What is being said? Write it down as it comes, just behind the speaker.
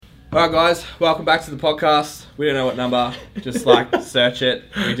Alright guys, welcome back to the podcast. We don't know what number, just like search it.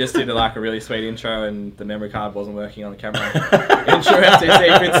 We just did a really sweet intro and the memory card wasn't working on the camera. Intro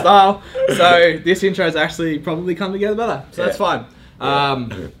FTC fit style. So this intro has actually probably come together better. So that's fine. I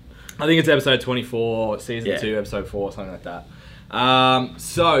think it's episode 24, season 2, episode 4, something like that.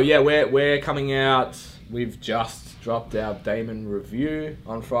 We're coming out. We've just dropped our Damon review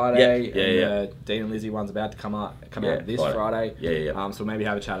on Friday. Dean and Lizzie one's about to come out this Friday. So we'll maybe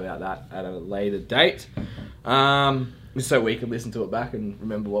have a chat about that at a later date. Just so we can listen to it back and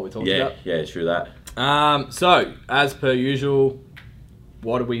remember what we talked about. Yeah, true that. So as per usual,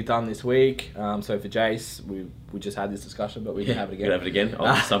 what have we done this week? So for Jace, we just had this discussion, but we can have it again. We can have it again.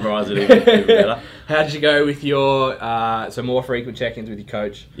 I'll summarise it even better. How did you go with your more frequent check-ins with your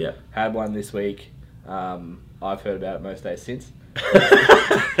coach? Yeah. Had one this week. I've heard about it most days since. So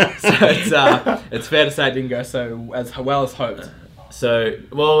it's fair to say it didn't go as well as hoped.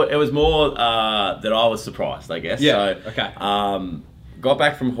 It was more that I was surprised, I guess. Yeah. So, okay. Got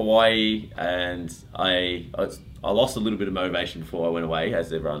back from Hawaii and I lost a little bit of motivation before I went away,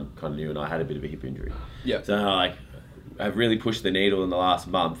 as everyone kind of knew, and I had a bit of a hip injury. Yeah. So I've really pushed the needle in the last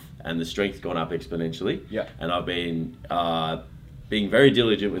month, and the strength's gone up exponentially. Yeah. And I've been being very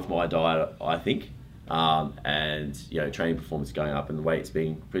diligent with my diet, I think. And training performance going up and the weight's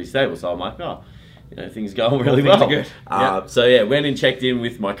being pretty stable. So I'm like, things going really well. Good. Went and checked in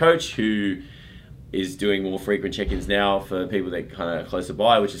with my coach, who is doing more frequent check-ins now for people that kind of closer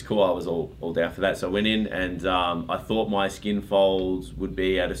by, which is cool. I was all down for that. So I went in and I thought my skin folds would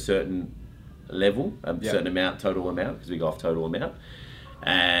be at a certain level, certain amount, total amount, because we go off total amount.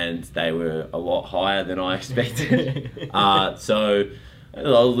 And they were a lot higher than I expected.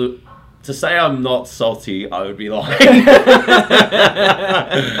 To say I'm not salty, I would be lying.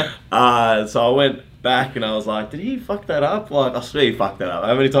 So I went back and I was like, did he fuck that up? Like, I swear he fucked that up.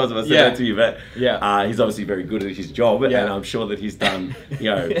 How many times have I said that to you? But he's obviously very good at his job, and I'm sure that he's done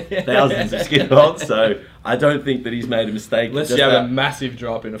thousands of skin folds. So I don't think that he's made a mistake. Unless you have a massive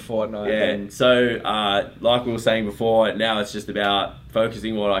drop in a fortnight. Yeah. So like we were saying before, now it's just about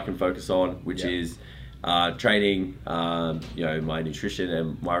focusing what I can focus on, which is training, my nutrition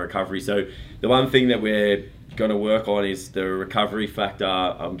and my recovery. So the one thing that we're going to work on is the recovery factor.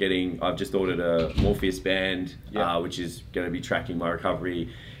 I've just ordered a Morpheus band, which is going to be tracking my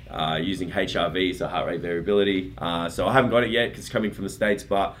recovery using HRV, so heart rate variability. So I haven't got it yet because it's coming from the States,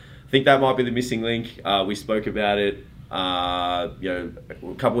 but I think that might be the missing link. We spoke about it, a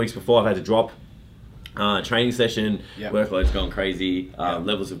couple weeks before. I've had to drop training session, workload's gone crazy,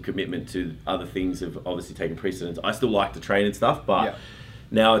 levels of commitment to other things have obviously taken precedence. I still like to train and stuff, but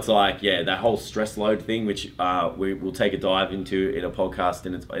now it's like, that whole stress load thing, which we will take a dive into in a podcast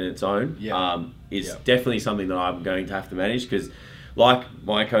in its own, is definitely something that I'm going to have to manage, because like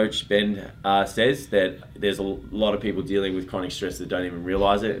my coach Ben says, that there's a lot of people dealing with chronic stress that don't even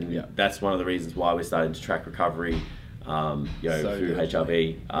realise it, and that's one of the reasons why we're starting to track recovery through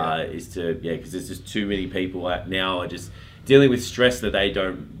HRV, is to, because there's just too many people now are just dealing with stress that they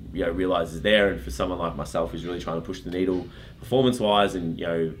don't realise is there. And for someone like myself who's really trying to push the needle performance wise and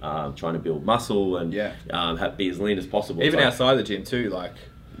trying to build muscle and be as lean as possible, even outside the gym too, like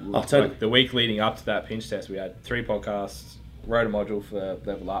the week leading up to that pinch test, we had 3 podcasts, wrote a module for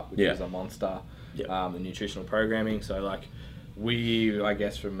Level Up, which is a monster, the nutritional programming. So like we, I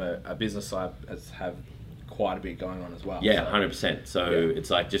guess from a business side, have quite a bit going on as well. 100%. So it's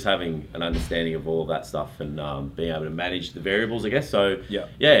like just having an understanding of all of that stuff and being able to manage the variables, I guess. So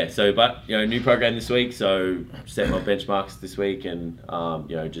but new program this week, so set my benchmarks this week and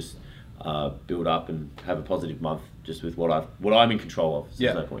just build up and have a positive month just with what I'm in control of. So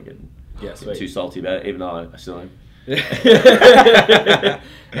there's no point getting too salty about it, even though I still am.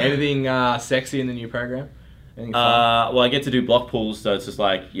 Anything sexy in the new program? I get to do block pulls, so it's just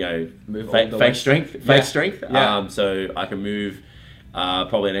like fake strength. So I can move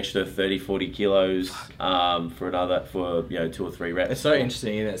probably an extra 30-40 kilos for 2 or 3 reps. It's so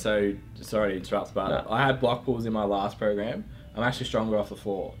interesting, isn't it? So sorry to interrupt, but I had block pulls in my last program. I'm actually stronger off the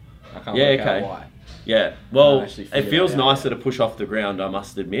floor. I can't work out why. Yeah, well, it feels nicer to push off the ground, I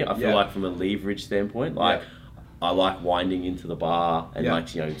must admit. I feel like from a leverage standpoint, I like winding into the bar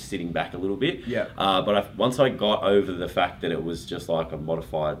and sitting back a little bit. But once I got over the fact that it was just like a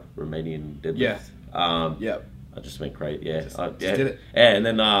modified Romanian deadlift, I just went great. Just did it. And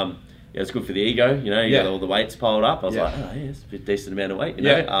then it's good for the ego. You got all the weights piled up. I was like, it's a decent amount of weight.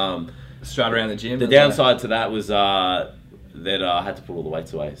 Straight around the gym. The downside to that was that I had to put all the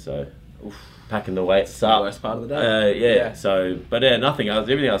weights away. So packing the weights up. The worst part of the day. So, but nothing else.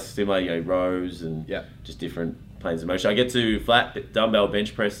 Everything else is similar. Rows and just different planes of motion. I get to flat dumbbell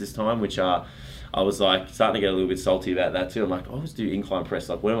bench press this time, which I was like starting to get a little bit salty about that too. I'm like, I always do incline press.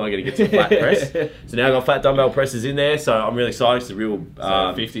 Like, when am I going to get to flat press? So now I've got flat dumbbell presses in there. So I'm really excited. It's a real...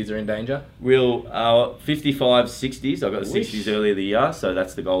 50s are in danger? Real 55, 60s. I got the 60s earlier the year. So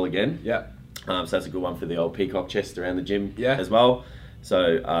that's the goal again. Yeah. So that's a good one for the old peacock chest around the gym Yeah. as well.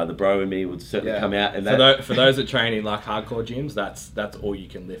 So the bro and me would certainly come out. And for those that train in like hardcore gyms, that's all you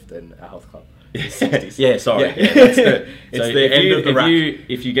can lift in a health club. 60s. Yeah, sorry. Yeah. Yeah, that's the, It's the end of the rack.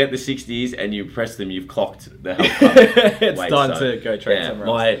 If you get the 60s and you press them, you've clocked the health club. It's time to go train somewhere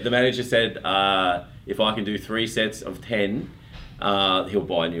else. The manager said if I can do 3 sets of 10, he'll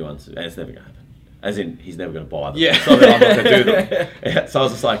buy new ones. And it's never going to happen. As in, he's never going to buy them. Yeah. It's not that I'm not going to do them. Yeah, so I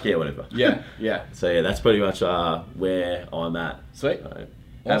was just like, yeah, whatever. Yeah. So yeah, that's pretty much where I'm at. Sweet. So,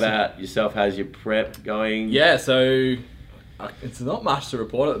 Awesome. How about yourself? How's your prep going? Yeah, so it's not much to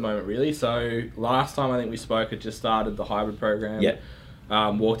report at the moment, really. So last time I think we spoke, it just started the hybrid program. Yeah.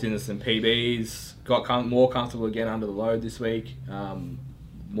 Walked into some PBs, got more comfortable again under the load this week.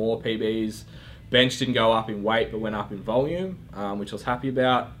 More PBs. Bench didn't go up in weight, but went up in volume, which I was happy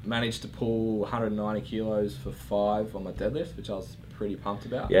about. Managed to pull 190 kilos for 5 on my deadlift, which I was pretty pumped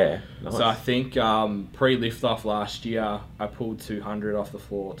about. Yeah, nice. So I think pre-lift off last year, I pulled 200 off the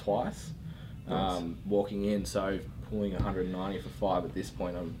floor twice, Nice. walking in. So pulling 190 for 5 at this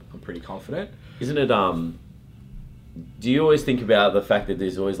point, I'm pretty confident. Isn't it? Do you always think about the fact that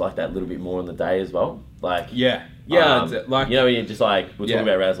there's always like that little bit more on the day as well? Like Yeah, like you know, when you're just like we're Yeah. talking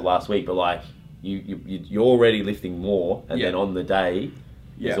about Razzle last week, but like you're already lifting more, and then on the day.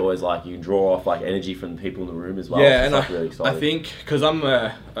 It's always like you can draw off like energy from the people in the room as well. Yeah, it's and like really exciting. I think because I'm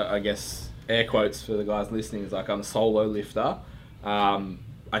I guess air quotes for the guys listening is like I'm a solo lifter.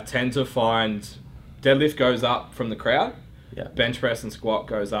 I tend to find deadlift goes up from the crowd. Yeah. Bench press and squat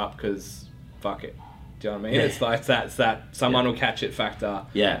goes up because fuck it. Do you know what I mean? Yeah. It's like it's that someone will catch it factor.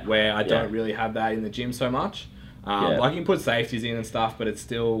 Yeah. Where I don't really have that in the gym so much. Like you can put safeties in and stuff, but it's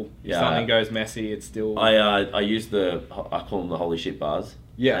still if something goes messy, it's still. I use I call them the holy shit bars.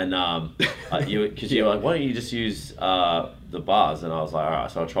 Yeah. And because you're like, why don't you just use the bars? And I was like, all right.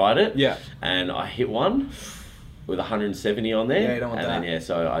 So I tried it. Yeah. And I hit one with 170 on there. Yeah, you don't want and that. then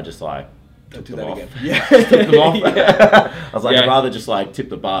so I just like Don't took do them that off. again. Yeah. Took them off. Yeah. I was like, I'd rather just like tip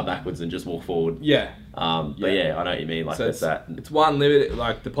the bar backwards and just walk forward. Yeah. But yeah, I know what you mean. Like So that's that. It's one limited.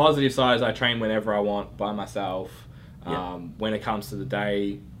 Like the positive side is I train whenever I want by myself. Yeah. When it comes to the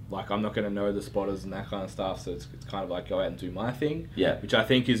day, like I'm not going to know the spotters and that kind of stuff, so it's kind of like go out and do my thing. Yeah. Which I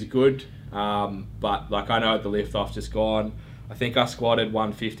think is good. But like I know at the lift off just gone. I think I squatted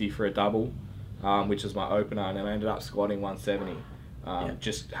 150 for a double, which was my opener, and then I ended up squatting 170.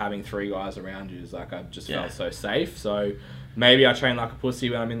 Just having 3 guys around you is like I just felt so safe. So maybe I train like a pussy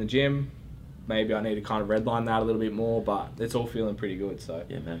when I'm in the gym. Maybe I need to kind of redline that a little bit more, but it's all feeling pretty good. So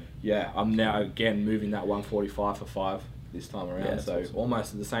Yeah, man. yeah, I'm now again moving that 145 for 5 this time around. Yeah, So awesome.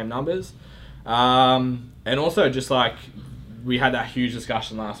 almost at the same numbers. And also just like we had that huge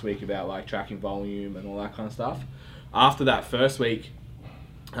discussion last week about like tracking volume and all that kind of stuff. After that first week,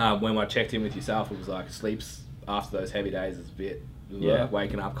 when I checked in with yourself, it was like sleeps after those heavy days is a bit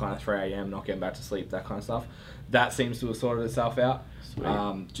waking up kind of 3 a.m, not getting back to sleep, that kind of stuff. That seems to have sorted itself out.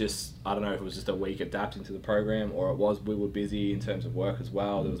 Just I don't know if it was just a week adapting to the program or we were busy in terms of work as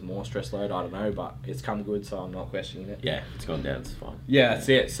well. There was more stress load, I don't know, but it's come good, so I'm not questioning it. Yeah, it's gone down. It's fine. Yeah, that's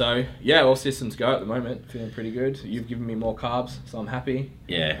it. So yeah, all systems go at the moment. Feeling pretty good. You've given me more carbs, so I'm happy.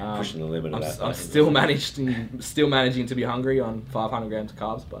 Yeah, pushing the limit of that. I'm still managing to be hungry on 500 grams of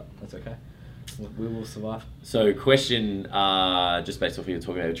carbs, but that's okay. We will survive. So, question, just based off what you're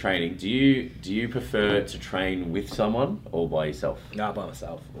talking about training, do you prefer to train with someone or by yourself? No, by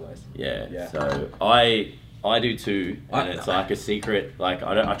myself always. Yeah. So I do too, and it's like a secret. Like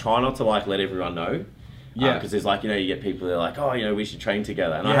I try not to like let everyone know. Yeah. Because there's like, you get people that are like, oh, we should train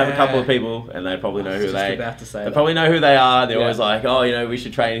together. And I have a couple of people, and they probably know who they. Probably know who they are. They're always like, oh, we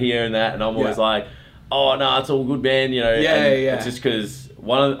should train here and that, and I'm always like, oh no, it's all good, man. It's just because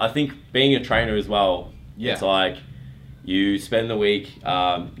I think being a trainer as well. It's like you spend the week,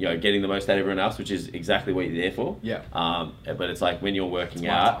 getting the most out of everyone else, which is exactly what you're there for. Yeah. But it's like when you're working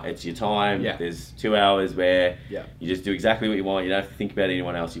out, it's your time. Yeah. There's 2 hours where you just do exactly what you want. You don't have to think about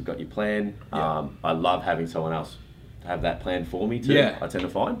anyone else. You've got your plan. Yeah. I love having someone else have that plan for me too. I tend to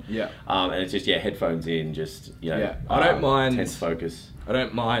find. Yeah. And it's just headphones in, just I don't mind tense focus. I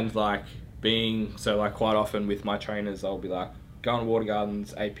don't mind like being like quite often with my trainers. I'll be like, go on Water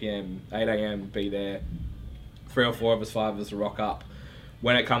Gardens, 8 p.m, 8 a.m, be there. 3 or 4 of us, 5 of us rock up.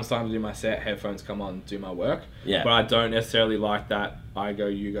 When it comes time to do my set, headphones come on, do my work. Yeah. But I don't necessarily like that I go,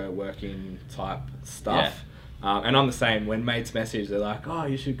 you go working type stuff. And I'm the same. When mates message, they're like, "Oh,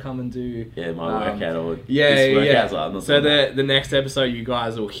 you should come and do my workout or this workout's yeah." Like, so the next episode you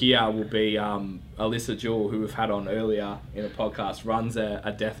guys will hear will be Alyssa Jewell, who we've had on earlier in a podcast, runs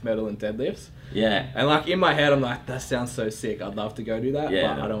a death metal and deadlifts. Yeah. And like in my head, I'm like, that sounds so sick. I'd love to go do that,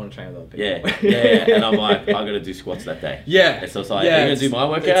 Yeah, but I don't want to train with other people. Yeah. And I'm like, I got to do squats that day. Yeah. And so it's like, are you going to do my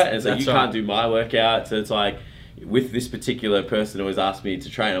workout? And it's like, you right. can't do my workout. So it's like, with this particular person who always asked me to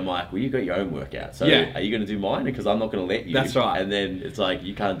train, I'm like, well, you got your own workout. So are you going to do mine? Because I'm not going to let you. That's right. And then it's like,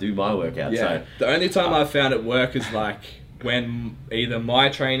 you can't do my workout. Yeah. So the only time I've found it work is like when either my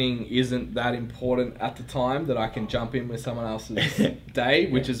training isn't that important at the time that I can jump in with someone else's day,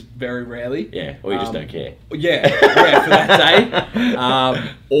 which is very rarely. Yeah, or you just don't care. Yeah, for that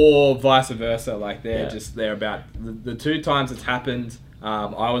day. Or vice versa. Like they're about the two times it's happened.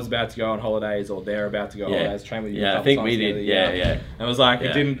 I was about to go on holidays, or they're about to go on holidays. Train with you. Yeah, I think we did. Yeah. And it was like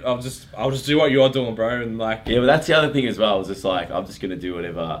it didn't. I'll just do what you're doing, bro. And like but that's the other thing as well. It's just like I'm just gonna do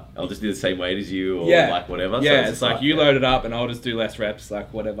whatever. I'll just do the same weight as you, or like whatever. Yeah, so it's like you load it up, and I'll just do less reps,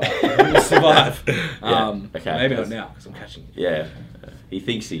 like whatever. We'll survive. Okay, maybe not now because I'm catching. Yeah, he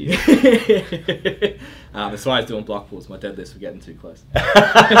thinks he is. That's why he's doing block pulls. My deadlifts were getting too close. And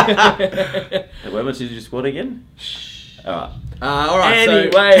how much did you squat again? All right.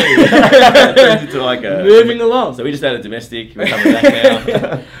 Anyway, turns into like a moving along. So we just had a domestic. We're coming back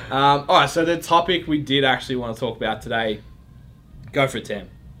now. All right. So the topic we did actually want to talk about today. Go for it, Tam.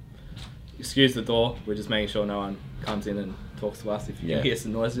 Excuse the door. We're just making sure no one comes in and talks to us. If you can hear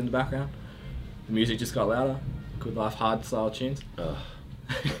some noises in the background, the music just got louder. Good Life hard style tunes.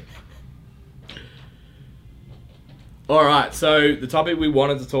 All right. So the topic we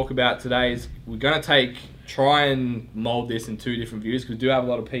wanted to talk about today is we're going to try and mold this in two different views, because we do have a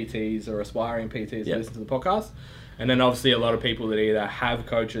lot of PTs or aspiring PTs that listen to the podcast, and then obviously a lot of people that either have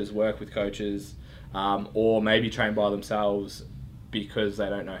coaches, work with coaches, or maybe train by themselves because they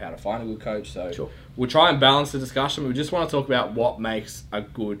don't know how to find a good coach. So we'll try and balance the discussion. We just want to talk about what makes a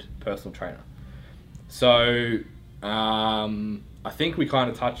good personal trainer. So I think we kind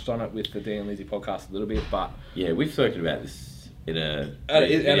of touched on it with the Dean and Lizzie podcast a little bit, but we've spoken about this in our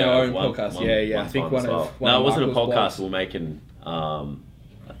own podcast. I think one of it wasn't a podcast blogs. we're making.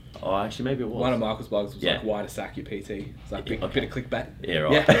 Actually, maybe it was. One of Michael's blogs was like why to sack your PT. It's like a bit of clickbait. Yeah,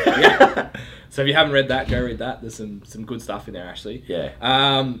 right. Yeah. So if you haven't read that, go read that. There's some good stuff in there actually. Yeah.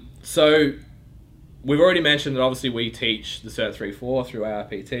 So we've already mentioned that obviously we teach the Cert 3-4 through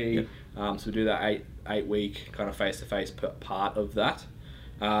ARPT. So we do that 8-week kind of face-to-face part of that.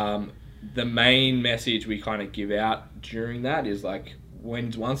 The main message we kind of give out during that is like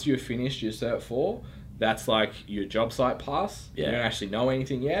once you've finished your Cert 4, that's like your job site pass. You don't actually know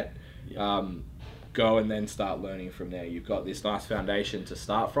anything yet. Go and then start learning from there. You've got this nice foundation to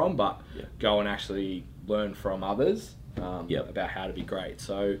start from, but go and actually learn from others about how to be great.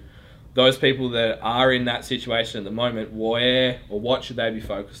 So those people that are in that situation at the moment, what should they be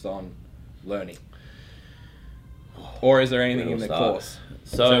focused on learning? Or is there anything in the course?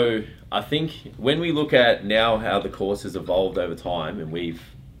 So I think when we look at now how the course has evolved over time, and we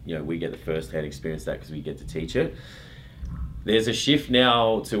get the first-hand experience that because we get to teach it. There's a shift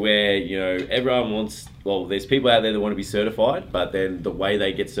now to where everyone wants. Well, there's people out there that want to be certified, but then the way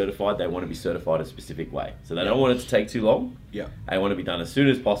they get certified, they want to be certified a specific way. So they don't want it to take too long. Yeah. They want to be done as soon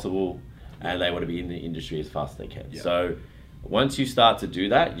as possible, and they want to be in the industry as fast as they can. Yeah. So once you start to do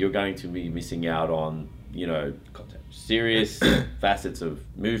that, you're going to be missing out on content, serious facets of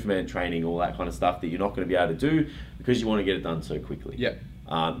movement, training, all that kind of stuff that you're not going to be able to do because you want to get it done so quickly. Yeah.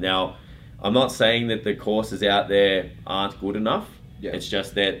 Now, I'm not saying that the courses out there aren't good enough. Yeah. It's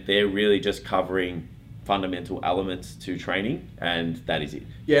just that they're really just covering fundamental elements to training, and that is it.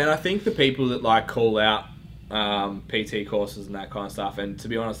 Yeah, and I think the people that call out PT courses and that kind of stuff, and to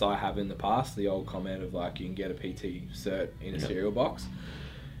be honest, I have in the past, the old comment of you can get a PT cert in a cereal box.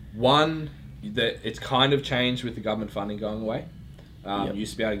 One, that it's kind of changed with the government funding going away. You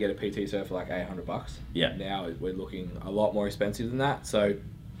used to be able to get a PT cert for $800. Yeah. Now we're looking a lot more expensive than that. So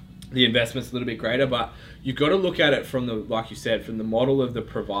the investment's a little bit greater, but you've got to look at it from like you said, from the model of the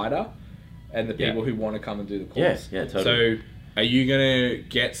provider and the people who want to come and do the course. Yeah, totally. So are you going to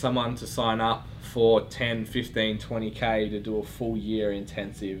get someone to sign up for 10, 15, 20K to do a full year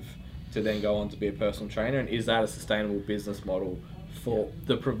intensive to then go on to be a personal trainer? And is that a sustainable business model for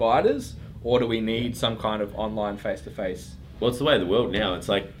the providers? Or do we need some kind of online face-to-face? Well, it's the way of the world now. It's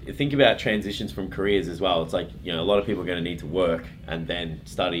think about transitions from careers as well. It's a lot of people are going to need to work and then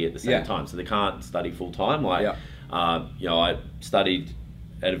study at the same time. So they can't study full-time. I studied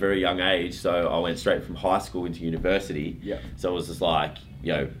at a very young age, so I went straight from high school into university. Yeah. So it was just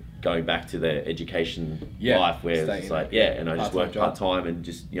going back to the education Yeah, life where staying it's in like, a and I just part-time work job. part-time and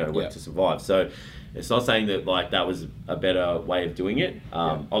just, work Yeah. to survive. So it's not saying that like that was a better way of doing it.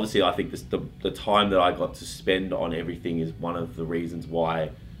 Obviously, I think the time that I got to spend on everything is one of the reasons why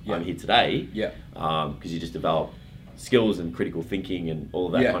I'm here today. Yeah. Because you just develop skills and critical thinking and all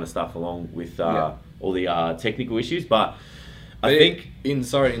of that kind of stuff along with all the technical issues. But I think... In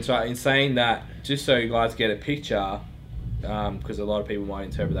saying that, just so you guys get a picture, because a lot of people might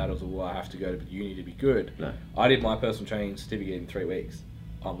interpret that as, well, I have to go to uni to be good. No. I did my personal training certificate in 3 weeks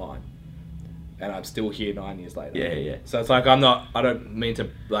online. And I'm still here 9 years later. Yeah. So it's like, I don't mean to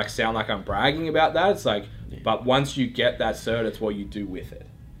like sound like I'm bragging about that. It's like, but once you get that cert, it's what you do with it.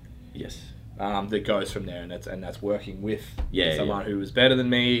 Yes. That goes from there, and that's working with someone who was better than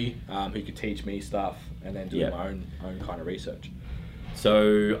me, who could teach me stuff, and then doing my own kind of research.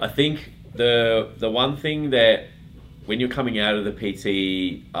 So I think the one thing that when you're coming out of the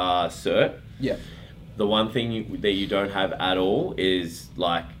PT cert, the one thing that you don't have at all is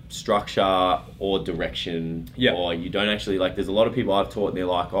like structure or direction, or you don't actually like. There's a lot of people I've taught, and they're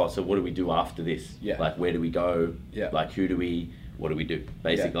like, "Oh, so what do we do after this? Like, where do we go? Like, what do we do?"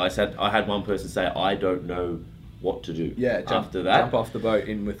 Basically, I had one person say, "I don't know what to do." After that, jump off the boat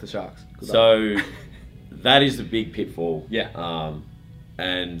in with the sharks. So that is a big pitfall.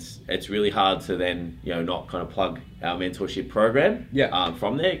 And it's really hard to then, not kind of plug our mentorship program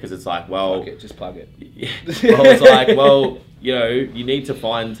from there, because it's like, well... just plug it. Well, it's like, you need to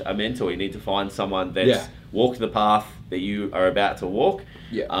find a mentor. You need to find someone that's walked the path that you are about to walk.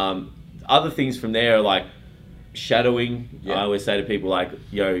 Other things from there are like shadowing. I always say to people, like,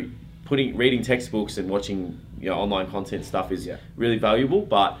 reading textbooks and watching, online content stuff is really valuable,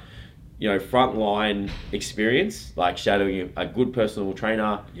 but... frontline experience, like shadowing a good personal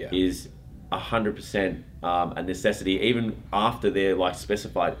trainer is 100% a necessity, even after their like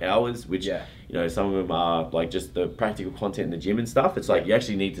specified hours, which, some of them are like just the practical content in the gym and stuff. It's like you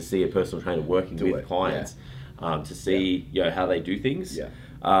actually need to see a personal trainer working with clients to see, how they do things.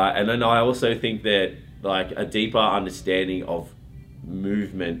 And then I also think that like a deeper understanding of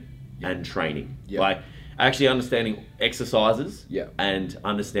movement and training. Like, actually understanding exercises and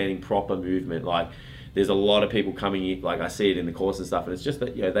understanding proper movement. Like, there's a lot of people coming in, like I see it in the course and stuff, and it's just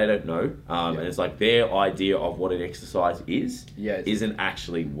that, they don't know. And it's like their idea of what an exercise isn't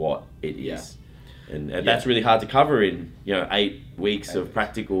actually what it is. And that's really hard to cover in, 8 weeks of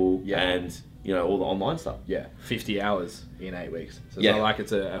practical and, all the online stuff. 50 hours in 8 weeks. So it's not like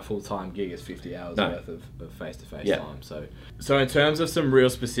it's a full-time gig, it's 50 hours worth of face-to-face time. So in terms of some real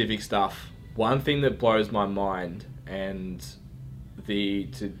specific stuff, one thing that blows my mind, and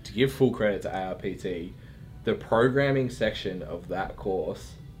to give full credit to ARPT, the programming section of that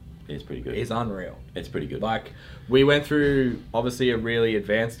course is pretty good. Is unreal. It's pretty good. Like, we went through obviously a really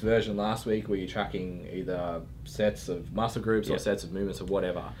advanced version last week where you're tracking either sets of muscle groups or sets of movements or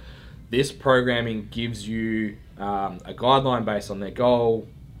whatever. This programming gives you a guideline based on their goal,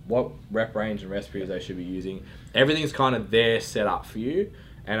 what rep range and rest periods they should be using. Everything's kind of there set up for you.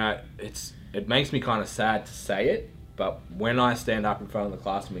 And it makes me kind of sad to say it, but when I stand up in front of the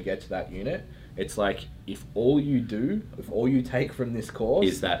class and we get to that unit, it's like, if all you take from this course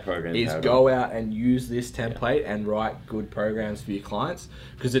is that program, go out and use this template and write good programs for your clients,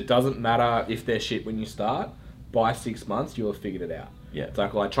 because it doesn't matter if they're shit when you start. By 6 months, you'll have figured it out. It's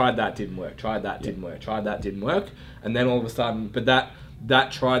like, well, I tried that, didn't work. Tried that, didn't work. Tried that, didn't work. And then all of a sudden, but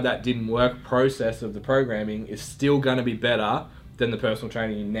that tried that didn't work process of the programming is still going to be better than the personal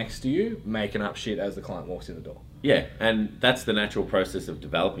trainer next to you making up shit as the client walks in the door. Yeah, and that's the natural process of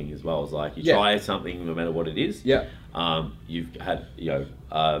developing as well. It's like you try something no matter what it is. You've had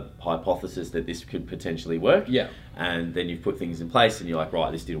a hypothesis that this could potentially work. And then you've put things in place and you're like,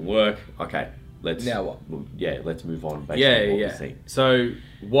 right, this didn't work. Okay, now what? Let's move on based on what we've seen. So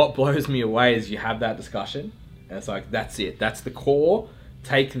what blows me away is you have that discussion and it's like, that's it. That's the core.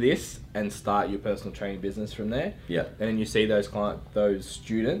 Take this and start your personal training business from there. And then you see those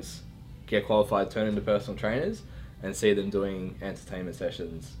students get qualified, turn into personal trainers, and see them doing entertainment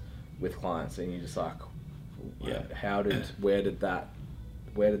sessions with clients, and you're just like, where did that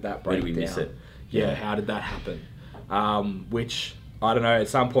break down? Where did we miss it? How did that happen? Which, I don't know, at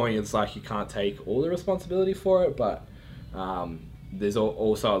some point it's like you can't take all the responsibility for it, but there's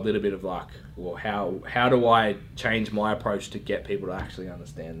also a little bit of like, well, how do I change my approach to get people to actually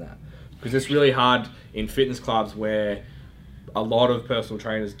understand that? Because it's really hard in fitness clubs where a lot of personal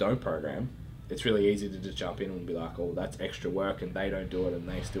trainers don't program. It's really easy to just jump in and be like, oh, that's extra work, and they don't do it and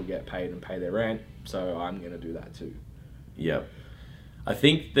they still get paid and pay their rent, so I'm going to do that too. I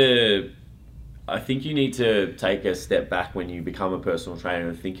think the I think you need to take a step back when you become a personal trainer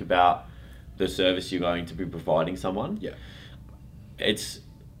and think about the service you're going to be providing someone. Yeah. It's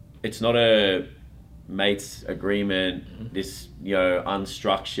not a mates agreement, this,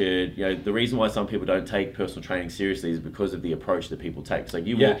 unstructured, the reason why some people don't take personal training seriously is because of the approach that people take. So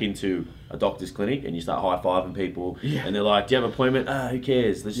you walk into a doctor's clinic and you start high-fiving people and they're like, do you have an appointment? Who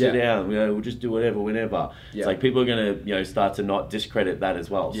cares? Let's sit down. We'll just do whatever, whenever. It's like people are going to, start to not discredit that as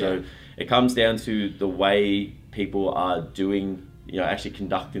well. So it comes down to the way people are doing, actually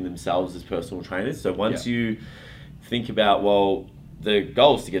conducting themselves as personal trainers. So once you think about, well, the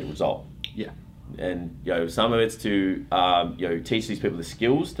goal is to get a result. Yeah. And some of it's to teach these people the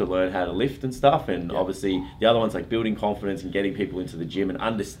skills to learn how to lift and stuff, and obviously the other one's like building confidence and getting people into the gym and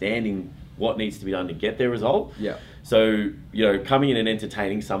understanding what needs to be done to get their result. So coming in and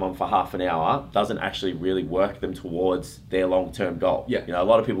entertaining someone for half an hour doesn't actually really work them towards their long-term goal. A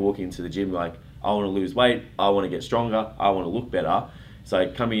lot of people walk into the gym like, I want to lose weight, I want to get stronger, I want to look better.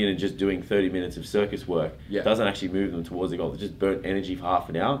 So coming in and just doing 30 minutes of circus work doesn't actually move them towards the goal. They just burn energy for half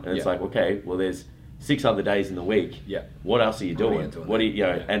an hour. And it's like, okay, well, there's 6 other days in the week. What else are you doing? What do you,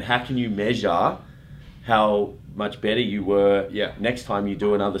 and how can you measure how much better you were next time you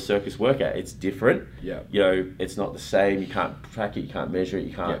do another circus workout? It's different. It's not the same. You can't track it. You can't measure it.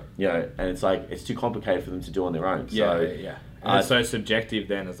 You can't, and it's like, it's too complicated for them to do on their own. And it's so subjective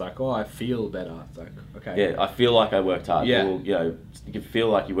then. It's like, I feel better. It's like, okay. I feel like I worked hard. Well, you can feel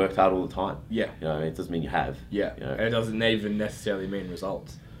like you worked hard all the time. It doesn't mean you have. And it doesn't even necessarily mean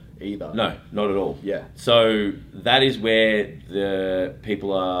results either. No, not at all. So that is where the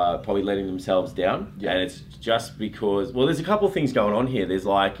people are probably letting themselves down. And it's just because, well, there's a couple of things going on here. There's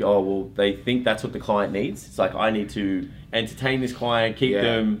like, they think that's what the client needs. It's like, I need to entertain this client, keep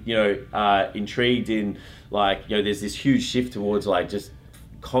them, intrigued in, like, there's this huge shift towards like just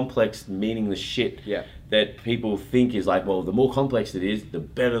complex, meaningless shit that people think is like, well, the more complex it is, the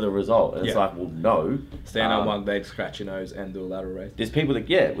better the result. And it's like, well, no. Stand on one leg, scratch your nose, and do a lateral raise. There's people that,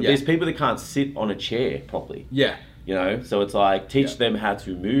 there's people that can't sit on a chair properly. So it's like, teach them how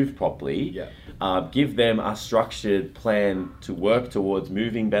to move properly. Give them a structured plan to work towards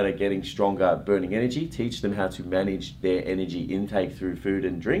moving better, getting stronger, burning energy. Teach them how to manage their energy intake through food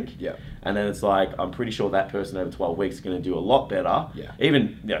and drink. And then it's like, I'm pretty sure that person over 12 weeks is going to do a lot better.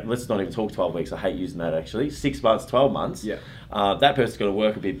 Even, let's not even talk 12 weeks. I hate using that actually. 6 months, 12 months. That person's going to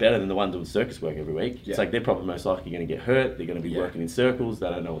work a bit better than the one doing circus work every week. It's like, they're probably most likely going to get hurt. They're going to be working in circles. They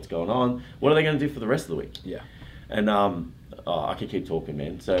don't know what's going on. What are they going to do for the rest of the week? And I could keep talking,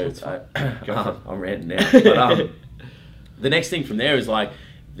 man. So I'm ranting now. But the next thing from there is like,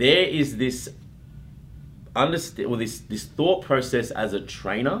 there is this this thought process as a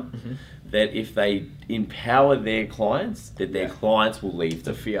trainer that if they empower their clients, that their clients will leave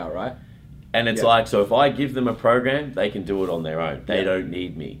them. The fear, right? And it's like, so if I give them a program, they can do it on their own. They don't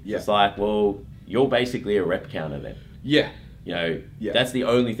need me. It's like, well, you're basically a rep counter then. That's the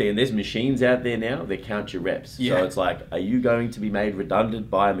only thing. And there's machines out there now that count your reps. So it's like, are you going to be made redundant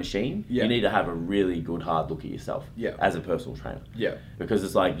by a machine? You need to have a really good hard look at yourself as a personal trainer. Because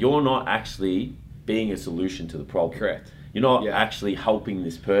it's like, you're not actually being a solution to the problem. Correct. You're not actually helping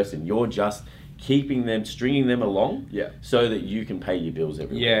this person. You're just keeping them, stringing them along so that you can pay your bills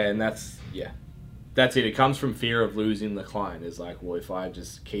every week. And that's it. It comes from fear of losing the client. It's like, well, if I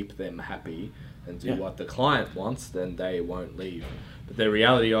just keep them happy and do what the client wants, then they won't leave. But the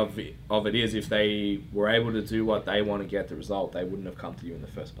reality of it is, if they were able to do what they want to get the result, they wouldn't have come to you in the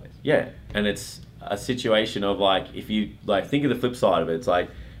first place. And it's a situation of like, if you like think of the flip side of it, it's like,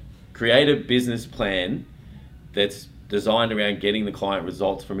 create a business plan that's designed around getting the client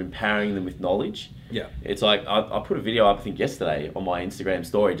results from empowering them with knowledge. It's like, I put a video up, I think yesterday, on my Instagram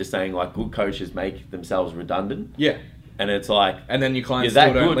story, just saying like, good coaches make themselves redundant. And it's like, and then your clients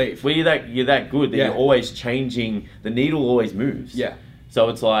still don't leave. Well, you're that good that you're always changing. The needle always moves. So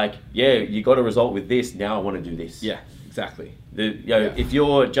it's like, you got a result with this. Now I want to do this. Exactly. If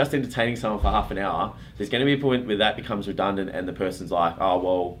you're just entertaining someone for half an hour, there's going to be a point where that becomes redundant, and the person's like, oh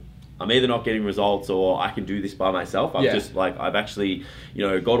well, I'm either not getting results or I can do this by myself. I've actually,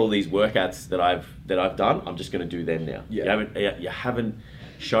 got all these workouts that I've done. I'm just going to do them now. You haven't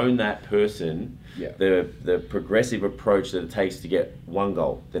shown that person the progressive approach that it takes to get one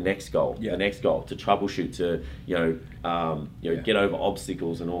goal, the next goal, the next goal, to troubleshoot, to get over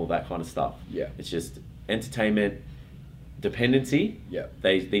obstacles and all that kind of stuff. It's just entertainment dependency.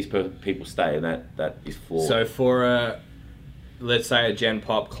 These people stay, and that is flawed. So for let's say a Gen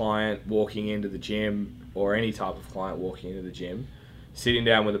Pop client walking into the gym, or any type of client walking into the gym, sitting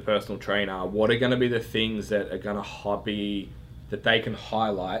down with a personal trainer, what are going to be the things that are going to be that they can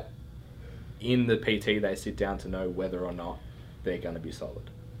highlight in the PT they sit down to know whether or not they're going to be solid?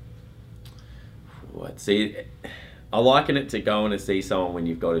 What? See, I liken it to going to see someone when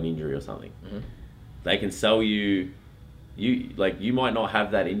you've got an injury or something. Mm-hmm. They can sell you might not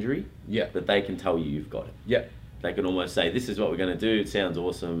have that injury, Yeah. but they can tell you you've got it. Yeah. They can almost say, this is what we're going to do, it sounds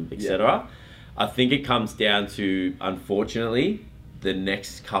awesome, etc. I think it comes down to, unfortunately, the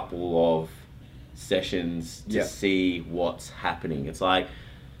next couple of sessions to see what's happening. It's like,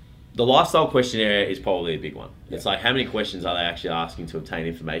 the lifestyle questionnaire is probably a big one. It's like, how many questions are they actually asking to obtain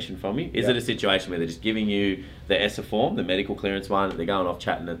information from you? Is it a situation where they're just giving you the ESSA form, the medical clearance one, they're going off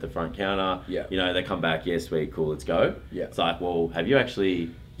chatting at the front counter, you know, they come back, yeah, sweet, cool, let's go. It's like, well, have you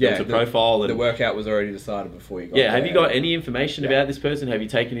actually built a profile? And the workout was already decided before you got there. have you got any information about this person? Have you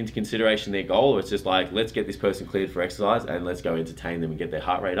taken into consideration their goal? Or it's just like, let's get this person cleared for exercise and let's go entertain them and get their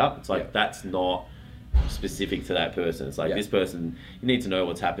heart rate up. It's like, that's not specific to that person. It's like, this person, you need to know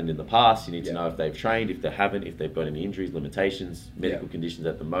what's happened in the past. You need to know if they've trained, if they haven't, if they've got any injuries, limitations, medical conditions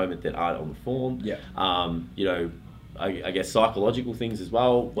at the moment that aren't on the form. You know, I guess psychological things as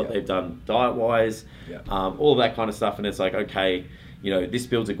well, what they've done diet-wise, all of that kind of stuff. And it's like, okay, you know, this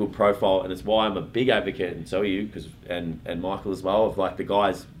builds a good profile, and it's why I'm a big advocate, and so are you, and Michael as well, of like the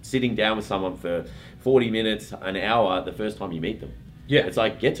guys sitting down with someone for 40 minutes, an hour, the first time you meet them. It's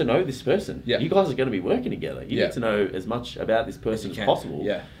like, get to know this person. You guys are going to be working together. You need to know as much about this person as possible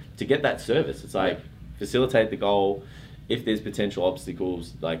to get that service. It's like, facilitate the goal. If there's potential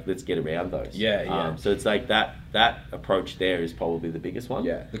obstacles, like, let's get around those. So it's like that approach there is probably the biggest one.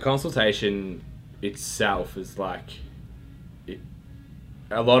 The consultation itself is like,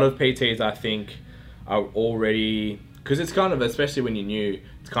 a lot of PTs, I think, are already, because it's kind of, especially when you're new,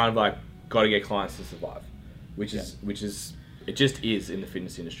 it's kind of like, got to get clients to survive, which is it just is in the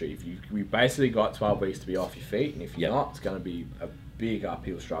fitness industry. If you basically got 12 weeks to be off your feet, and if you're not, it's going to be a big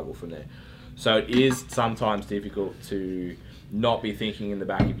uphill struggle from there. So it is sometimes difficult to not be thinking in the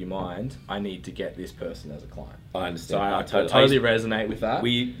back of your mind, I need to get this person as a client. I understand. So I totally resonate with that.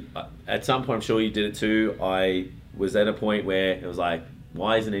 At some point, I'm sure you did it too, I was at a point where it was like,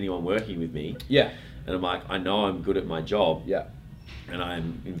 why isn't anyone working with me? And I'm like, I know I'm good at my job. And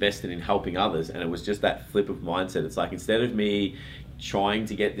I'm invested in helping others, and it was just that flip of mindset. It's like, instead of me trying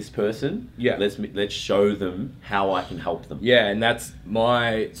to get this person, let's show them how I can help them. And that's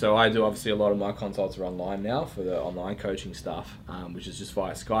so I do, obviously, a lot of my consults are online now for the online coaching stuff, which is just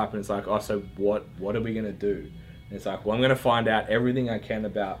via Skype, and it's like, oh, so what are we going to do? And it's like, well, I'm going to find out everything I can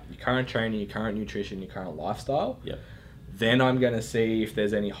about your current training, your current nutrition, your current lifestyle. Then I'm going to see if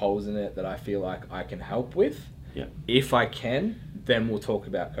there's any holes in it that I feel like I can help with. If I can, then we'll talk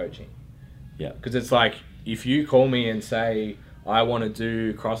about coaching. Because it's like, if you call me and say, I want to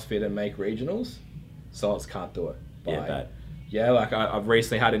do CrossFit and make regionals, solids can't do it. Like I've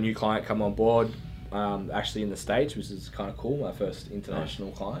recently had a new client come on board, actually in the States, which is kind of cool. My first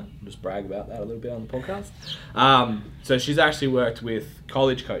international client. I'll just brag about that a little bit on the podcast. So she's actually worked with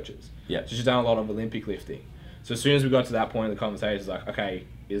college coaches. So she's done a lot of Olympic lifting. So as soon as we got to that point in the conversation, it's like, okay,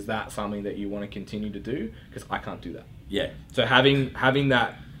 is that something that you want to continue to do? Because I can't do that. So having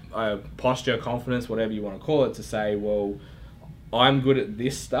that posture, confidence, whatever you want to call it, to say, well, I'm good at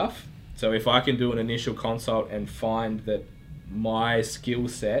this stuff. So if I can do an initial consult and find that my skill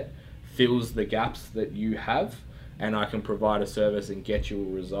set fills the gaps that you have, and I can provide a service and get you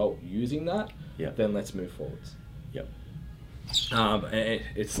a result using that, then let's move forwards.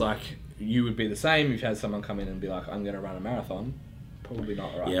 It's like, you would be the same. You've had someone come in and be like, I'm going to run a marathon. Probably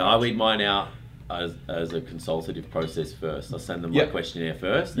not right. I weed mine out as a consultative process first. I send them my questionnaire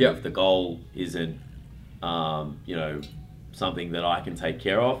first. And if the goal isn't, you know, something that I can take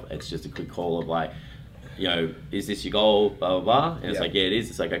care of, it's just a quick call of like, you know, is this your goal, blah, blah, blah. And it's like, it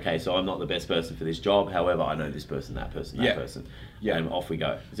is. It's like, okay, so I'm not the best person for this job. However, I know this person, that person, that person. And off we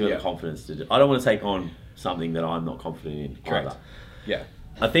go. It's got the confidence to do. I don't want to take on something that I'm not confident in either.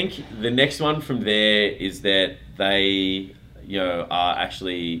 I think the next one from there is that they, you know, are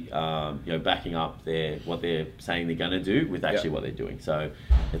actually, you know, backing up what they're saying they're going to do with actually what they're doing. So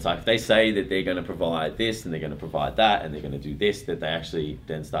it's like, if they say that they're going to provide this and they're going to provide that and they're going to do this, that they actually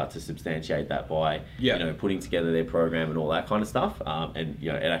then start to substantiate that by, you know, putting together their program and all that kind of stuff. And,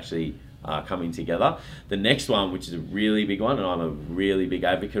 you know, it actually coming together. The next one, which is a really big one, and I'm a really big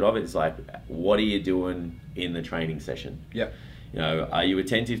advocate of it, is like, what are you doing in the training session? You know, are you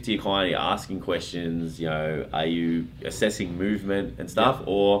attentive to your client? Are you asking questions? You know, are you assessing movement and stuff?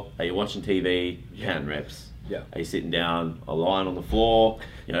 Or are you watching TV, counting reps? Yeah. Are you sitting down or lying on the floor,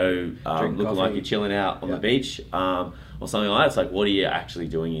 looking coffee. like you're chilling out on the beach, or something like that? It's like, what are you actually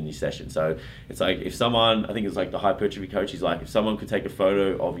doing in your session? So it's like, if someone, I think it's like the hypertrophy coach, is like, if someone could take a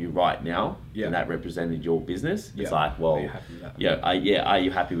photo of you right now and that represented your business, it's like, well, are you happy with that? Are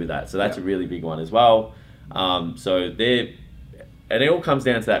you happy with that? So that's a really big one as well. And it all comes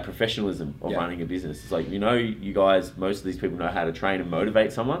down to that professionalism of running a business. It's like, you guys, most of these people know how to train and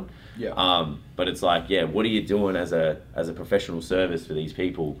motivate someone. Yeah. But it's like, what are you doing as a professional service for these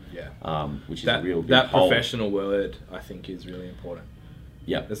people? Yeah. Which is a real big that hole. professional word, I think, is really important.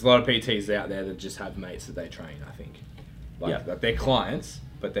 Yeah. There's a lot of PTs out there that just have mates that they train, I think. Like they're clients,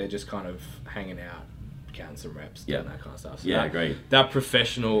 but they're just kind of hanging out, counting some reps, doing that kind of stuff. So I agree. That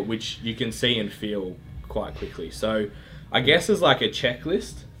professional, which you can see and feel quite quickly. So I guess as like a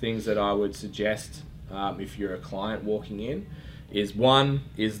checklist, things that I would suggest if you're a client walking in is, one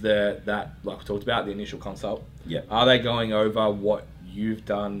is that like we talked about, the initial consult. Yeah. Are they going over what you've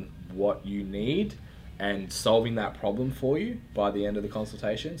done, what you need, and solving that problem for you by the end of the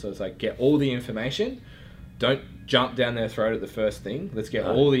consultation? So it's like, get all the information. Don't jump down their throat at the first thing. Let's get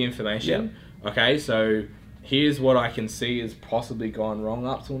all the information. Yeah. Okay, so here's what I can see has possibly gone wrong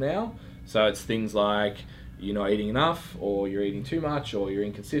up till now. So it's things like, you're not eating enough, or you're eating too much, or you're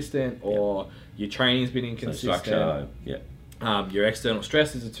inconsistent, or your training's been inconsistent. Your external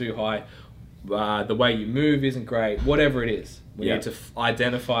stresses are too high. The way you move isn't great. Whatever it is, we need to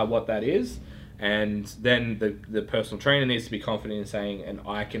identify what that is, and then the personal trainer needs to be confident in saying, and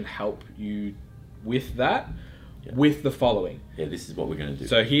I can help you with that. With the following. This is what we're going to do.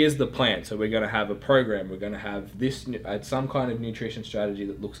 So here's the plan. So we're going to have a program. We're going to have this, some kind of nutrition strategy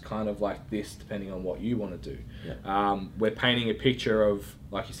that looks kind of like this, depending on what you want to do. We're painting a picture of,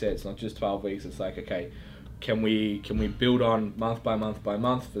 like you said, it's not just 12 weeks. It's like, okay, can we build on month by month by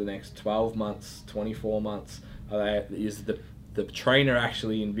month for the next 12 months, 24 months? Is the trainer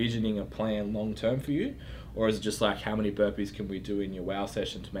actually envisioning a plan long term for you? Or is it just like, how many burpees can we do in your WOW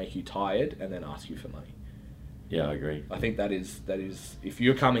session to make you tired and then ask you for money? Yeah, I agree. I think that is if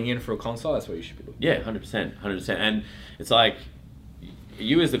you're coming in for a consult, that's what you should be looking. 100%. And it's like,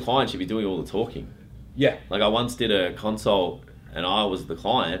 you as the client should be doing all the talking. Yeah. Like, I once did a consult and I was the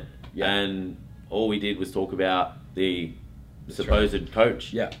client, and all we did was talk about the supposed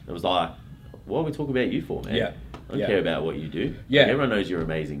coach. Yeah. It was like, what are we talking about you for, man? Yeah. I don't care about what you do. Yeah. Like, everyone knows you're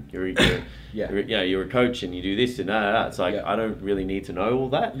amazing. You're a coach and you do this and that. It's like, I don't really need to know all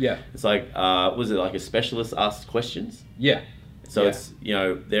that. Yeah. It's like, was it like a specialist asks questions? Yeah. So it's,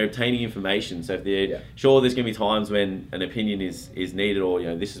 they're obtaining information. So if they're sure, there's going to be times when an opinion is needed, or,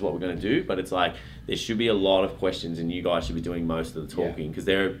 this is what we're going to do. But it's like, there should be a lot of questions, and you guys should be doing most of the talking, because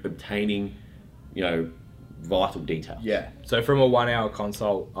they're obtaining, vital details. Yeah. So from a 1 hour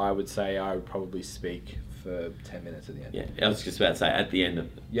consult, I would say I would probably speak for 10 minutes at the end. Yeah, I was just about to say, at the end of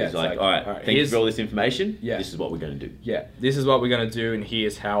it's like, all right, thank you here's for all this information. This is what we're going to do. Yeah, this is what we're going to do, and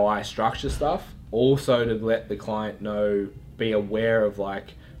here's how I structure stuff. Also, to let the client know, be aware of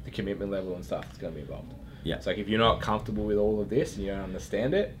like the commitment level and stuff that's going to be involved. Yeah. So like, if you're not comfortable with all of this and you don't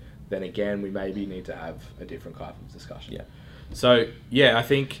understand it, then again, we maybe need to have a different type of discussion. Yeah. So I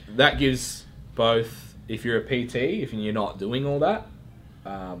think that gives both, if you're a PT, if you're not doing all that,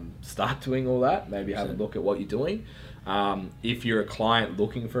 start doing all that. Maybe have a look at what you're doing. If you're a client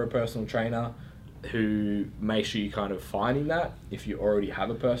looking for a personal trainer, who make sure you're kind of finding that. If you already have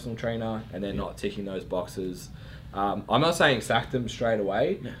a personal trainer and they're not ticking those boxes, I'm not saying sack them straight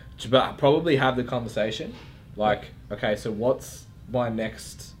away, but probably have the conversation. Like, okay, so what's my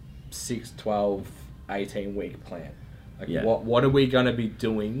next 6, 12, 18 week plan? Like, what are we going to be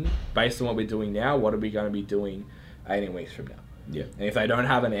doing based on what we're doing now? What are we going to be doing 18 weeks from now? Yeah. And if they don't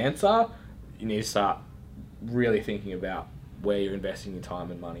have an answer, you need to start really thinking about where you're investing your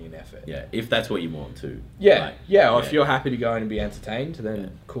time and money and effort. Yeah, if that's what you want to. Or if you're happy to go in and be entertained,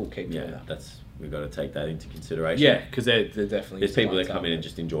 then cool, keep doing that. We've got to take that into consideration. Yeah, because they're definitely... There's people that come in and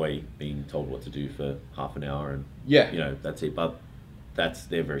just enjoy being told what to do for half an hour, and that's it. But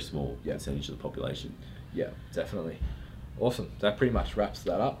they're very small percentage of the population. Yeah, definitely. Awesome. That pretty much wraps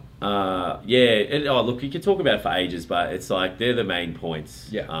that up. And look, you can talk about it for ages, but it's like, they're the main points.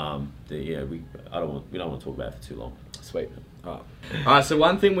 Yeah. We don't want to talk about it for too long. Sweet. Alright, so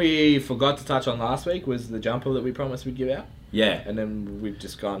one thing we forgot to touch on last week was the jumper that we promised we'd give out. Yeah. And then we've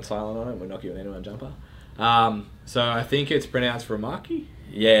just gone silent on it. We're not giving anyone a jumper. So I think it's pronounced Ramaki.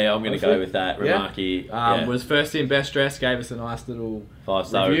 Yeah, I'm going to go with that. Ramaki. Was first in best dress, gave us a nice little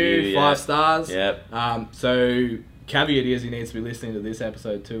 5-star review. 5 stars. Yep. So caveat is he needs to be listening to this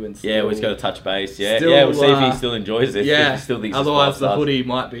episode too, and Yeah, we've got to touch base. Yeah, still, yeah. We'll see if he still enjoys it. Yeah. If he still thinks Otherwise, it's the 5 stars. hoodie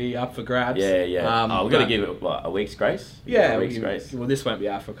might be up for grabs. Yeah, yeah. We've got to but- give it what, a week's grace. Yeah, a week's grace. Well, this won't be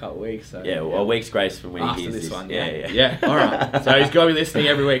out for a couple of weeks. So Yeah, well, a week's grace from when after he hears this this. one. Yeah. Yeah. All right. So he's got to be listening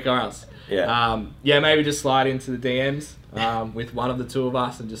every week, or else. Yeah. Yeah, maybe just slide into the DMs with one of the two of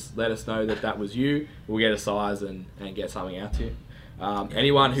us and just let us know that was you. We'll get a size and get something out to you.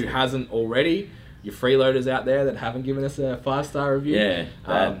 Anyone who hasn't already, your freeloaders out there that haven't given us a 5-star review,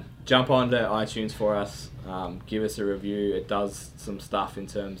 Yeah. jump onto iTunes for us. Give us a review. It does some stuff in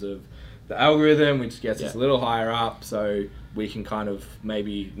terms of the algorithm, which gets us a little higher up, so we can kind of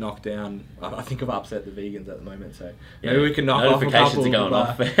maybe knock down. I think I've upset the vegans at the moment, so maybe we can knock off a couple. Notifications are going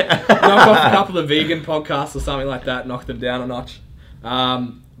off. Knock off a couple of vegan podcasts or something like that. Knock them down a notch.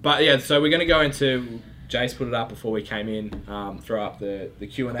 But yeah, so we're going to go into. Jace put it up before we came in. Throw up the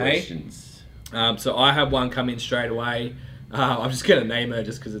Q&A. Questions. So I have one come in straight away. I'm just going to name her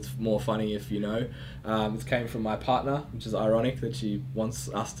just because it's more funny if you know. This came from my partner, which is ironic that she wants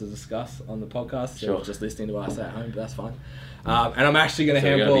us to discuss on the podcast. So Sure. just listening to us at home, but that's fine. And I'm actually going to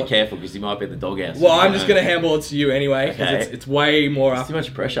So you got handball to be careful because you might be at the doghouse. Well, I'm just going to handball it to you anyway because Okay. it's way more It's up, too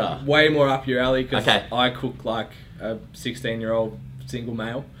much pressure. way more up your alley because Okay. I cook like a 16-year-old single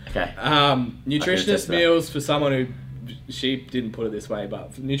male. Okay. Nutritious attest to that. meals for someone who, she didn't put it this way,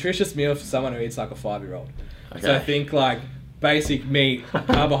 but nutritious meals for someone who eats like a 5-year-old. Okay. So I think like basic meat,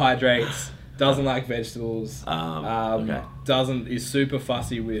 carbohydrates, doesn't like vegetables, Okay. is super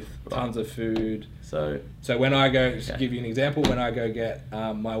fussy with tons of food. So when I go, just to give you an example, when I go get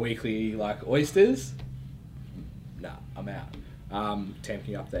my weekly like oysters, nah, I'm out. Tam, can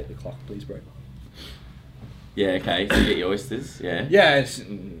you update the clock, please, bro? yeah, okay. So you get your oysters. Yeah. Yeah,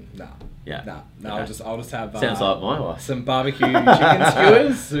 nah. Yeah. No, Okay. I'll just have Sounds like my wife. some barbecue chicken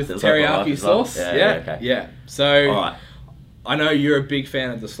skewers with Sounds like my wife teriyaki as well. sauce. Yeah, okay. Yeah. So All right. I know you're a big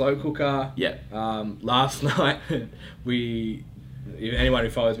fan of the slow cooker. Yeah. Last night anyone who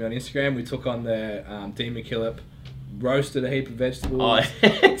follows me on Instagram, we took on the Dean McKillop, roasted a heap of vegetables. Oh,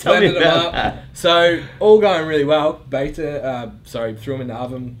 tell me blended them about up. that. So all going really well. Threw them in the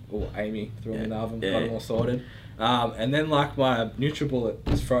oven, or Amy threw them in the oven, got them all sorted. And then like my NutriBullet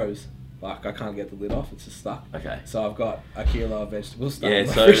just froze. Like I can't get the lid off; it's just stuck. Okay. So I've got a kilo of vegetables stuck Yeah, in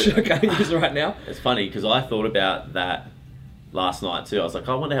my so- fridge I can't use right now. It's funny because I thought about that last night too. I was like,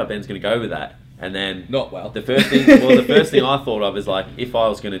 I wonder how Ben's going to go with that. And then Not well. The first thing I thought of is like, if I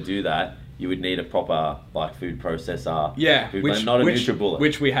was going to do that, you would need a proper like food processor. Yeah, food blend, not a NutriBullet.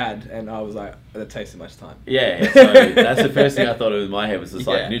 which we had, and I was like, that takes too much time. Yeah, so that's the first thing I thought of in my head was just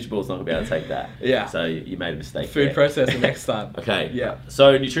like, Yeah. NutriBullet's not going to be able to take that. Yeah. So you made a mistake. Food there. processor next time. Okay. Yeah.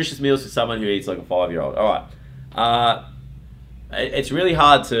 So nutritious meals for someone who eats like a 5-year-old. All right. It's really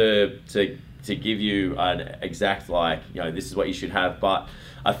hard to give you an exact this is what you should have, but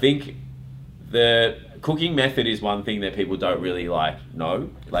I think the cooking method is one thing that people don't really know.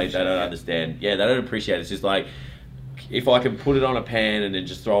 They don't understand. Yeah, they don't appreciate it. It's just like, if I can put it on a pan and then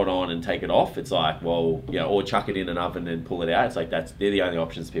just throw it on and take it off, it's like, well, or chuck it in an oven and pull it out. It's like they're the only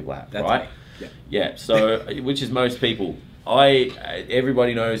options people have, That's right? me. Yeah. Yeah. So, which is most people.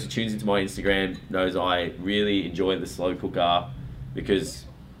 Everybody knows who tunes into my Instagram knows I really enjoy the slow cooker because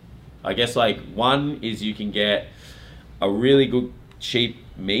I guess one is you can get a really good cheap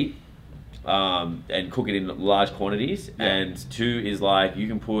meat and cook it in large quantities, and 2 is you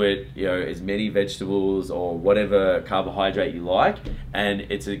can put as many vegetables or whatever carbohydrate you like, and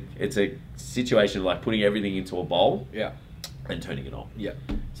it's a situation of putting everything into a bowl and turning it on. Yeah.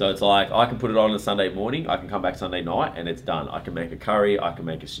 So it's I can put it on a Sunday morning, I can come back Sunday night, and it's done. I can make a curry, I can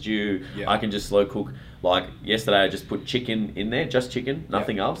make a stew, I can just slow cook. Yesterday, I just put chicken in there, just chicken,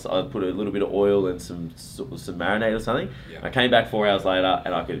 nothing else. I put a little bit of oil and some marinade or something. Yeah. I came back 4 hours later,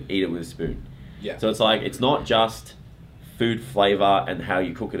 and I could eat it with a spoon. Yeah. So it's it's not just food flavor and how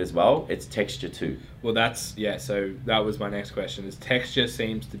you cook it as well, it's texture too. Well, so that was my next question. Is texture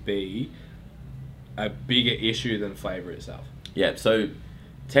seems to be a bigger issue than flavor itself. Yeah, so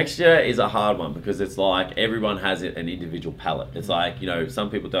texture is a hard one because it's everyone has an individual palate. It's some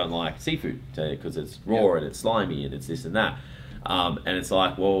people don't like seafood because it's raw and it's slimy and it's this and that. And it's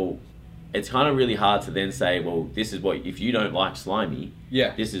well, it's kind of really hard to then say, well, this is what, if you don't like slimy,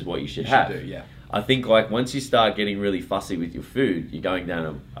 this is what you should have. Do, yeah. I think once you start getting really fussy with your food, you're going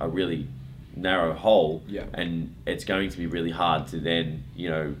down a really narrow hole, and it's going to be really hard to then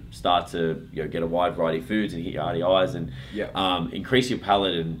start to get a wide variety of foods and hit your RDIs and increase your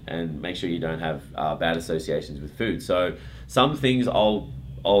palate and make sure you don't have bad associations with food. So some things I'll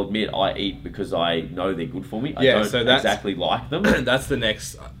admit I eat because I know they're good for me. I don't exactly like them. That's the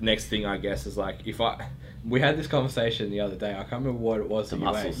next thing, I guess, is we had this conversation the other day. I can't remember what it was. The that you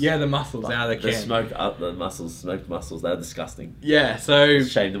ate. mussels. Yeah, the mussels out of the can. Smoked mussels. They're disgusting. Yeah, so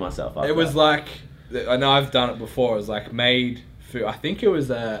Ashamed of myself. It was like, I know I've done it before. It was like made food. I think it was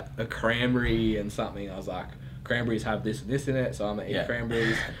a cranberry and something. I was like, cranberries have this and this in it, so I'm gonna eat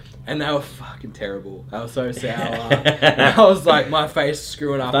cranberries. And they were fucking terrible. They were so sour. And I was like, my face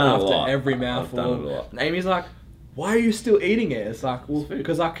screwing up after every mouthful. And Amy's like, why are you still eating it? It's like, well,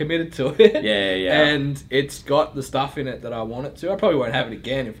 because I committed to it. Yeah. And it's got the stuff in it that I want it to. I probably won't have it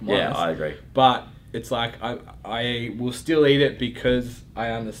again if I'm honest. Yeah, I agree. But it's like, I will still eat it because I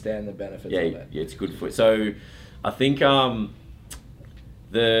understand the benefits of it. Yeah, it's good for it. So I think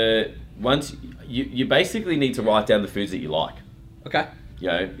once you basically need to write down the foods that you like. Okay. You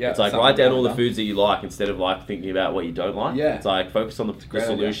know, it's like write down all the foods that you like instead of like thinking about what you don't like. Yeah. It's like focus on the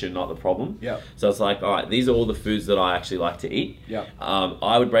solution, not the problem. Yeah. So it's like, all right, these are all the foods that I actually like to eat. Yeah.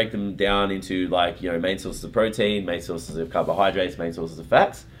 I would break them down into like, you know, main sources of protein, main sources of carbohydrates, main sources of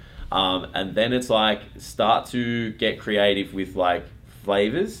fats. And then it's like start to get creative with like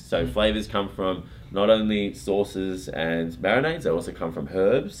flavors. So flavors come from not only sauces and marinades, they also come from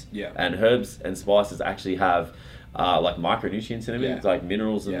herbs. Yeah. And herbs and spices actually have like micronutrients in them, like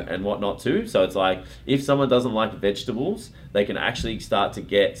minerals and whatnot too. So it's like if someone doesn't like vegetables, they can actually start to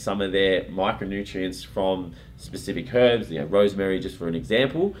get some of their micronutrients from specific herbs. You know, rosemary, just for an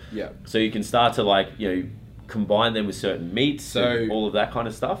example. Yeah. So you can start to like, you know, combine them with certain meats, and all of that kind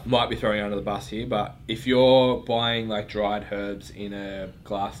of stuff. Might be throwing you under the bus here, but if you're buying like dried herbs in a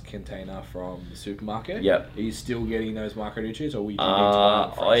glass container from the supermarket, are you still getting those micronutrients, or will you need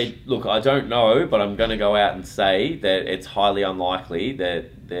to buy them fresh? I don't know, but I'm going to go out and say that it's highly unlikely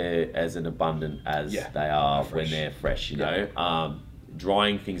that they're as an abundant as they are when they're fresh. You know,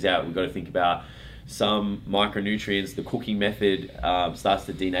 drying things out, we've got to think about some micronutrients. The cooking method starts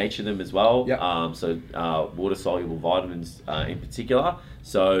to denature them as well. So water-soluble vitamins in particular.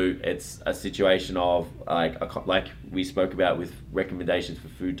 So it's a situation of like we spoke about with recommendations for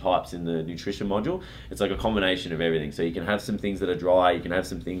food types in the nutrition module. It's like a combination of everything. So you can have some things that are dry, you can have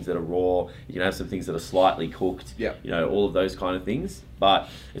some things that are raw, you can have some things that are slightly cooked. You know, all of those kind of things. But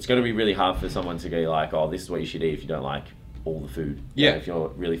it's going to be really hard for someone to go like, oh, this is what you should eat if you don't like all the food. If you're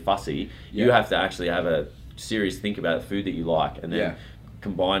really fussy, you have to actually have a serious think about the food that you like, and then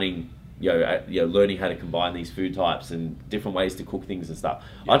combining, learning how to combine these food types and different ways to cook things and stuff.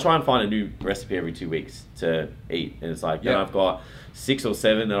 I try and find a new recipe every 2 weeks to eat, and it's like, then I've got 6 or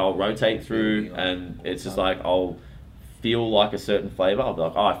 7 that I'll rotate through, and it's just like, I'll feel like a certain flavor. I'll be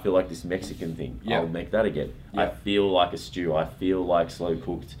like, oh, I feel like this Mexican thing. I'll make that again. I feel like a stew. I feel like slow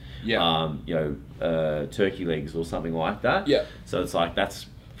cooked, turkey legs or something like that. So it's like, that's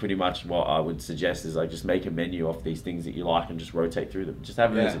pretty much what I would suggest, is like just make a menu of these things that you like and just rotate through them. Just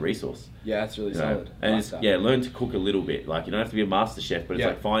have them as a resource. That's really solid. And it's, learn to cook a little bit. Like, you don't have to be a master chef, but it's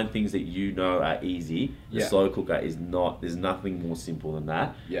like find things that you know are easy. The slow cooker is not. There's nothing more simple than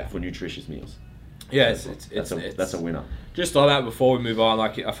that for nutritious meals. That's a winner. Just on that, before we move on,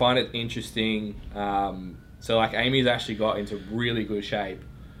 like, I find it interesting. So like Amy's actually got into really good shape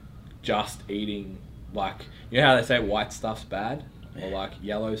just eating, like, you know how they say white stuff's bad, or like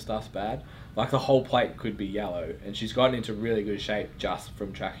yellow stuff's bad? Like the whole plate could be yellow, and she's gotten into really good shape just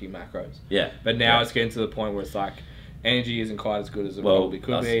from tracking macros. But now it's getting to the point where it's like energy isn't quite as good as it probably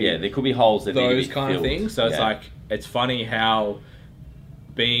could be. There could be holes that those need to be kind filled. of things. So it's like, it's funny how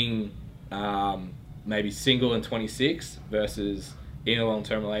being maybe single and 26 versus in a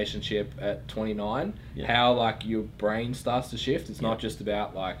long-term relationship at 29, how like your brain starts to shift. It's not just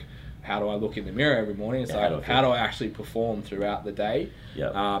about like, how do I look in the mirror every morning? It's like, how do I actually perform throughout the day?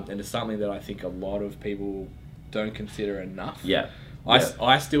 And it's something that I think a lot of people don't consider enough.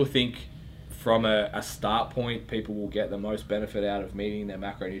 I still think from a start point, people will get the most benefit out of meeting their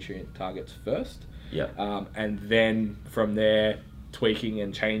macronutrient targets first. And then from there, tweaking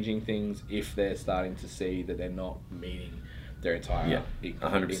and changing things if they're starting to see that they're not meeting their entire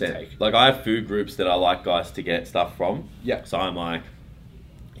 100%. intake. Like, I have food groups that I like guys to get stuff from. So I'm like,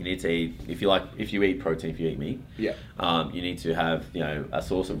 you need to eat, if you eat protein, if you eat meat, you need to have, a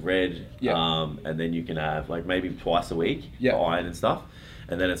source of red, and then you can have like maybe twice a week for iron and stuff.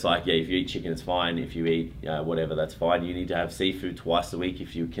 And then it's like, if you eat chicken, it's fine. If you eat whatever, that's fine. You need to have seafood twice a week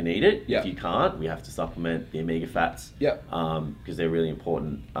if you can eat it. If you can't, we have to supplement the omega fats because they're really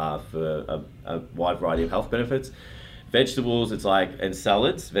important for a wide variety of health benefits. Vegetables, it's like, and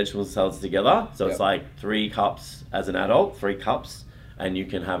salads, vegetables and salads together. So it's like 3 cups as an adult, 3 cups. And you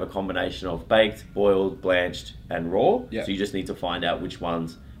can have a combination of baked, boiled, blanched, and raw. So you just need to find out which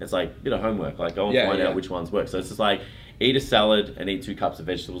ones. It's like a bit of homework. Like, go and find out which ones work. So it's just like, eat a salad and eat 2 cups of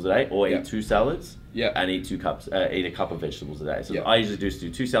vegetables a day, or eat 2 salads and eat 2 cups, eat a cup of vegetables a day. So I usually do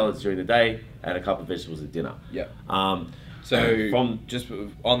 2 salads during the day and a cup of vegetables at dinner. So from just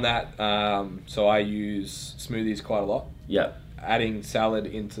on that, so I use smoothies quite a lot. Adding salad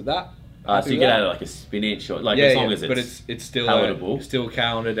into that. So you get out of like a spinach or like as long as it's still palatable. Still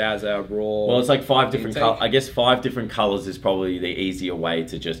counted as a raw. Well, it's like 5 different colors. I guess 5 different colors is probably the easier way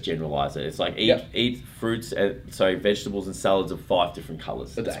to just generalize it. It's like eat fruits, vegetables and salads of 5 different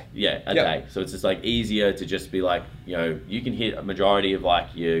colors a day. A day. So it's just like easier to just be like, you know, you can hit a majority of like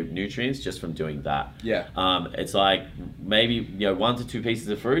your nutrients just from doing that. It's like maybe, you know, 1 to 2 pieces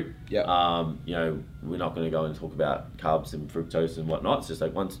of fruit. You know, we're not going to go and talk about carbs and fructose and whatnot. It's just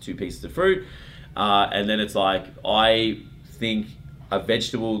like 1 to 2 pieces of fruit. And then it's like, I think a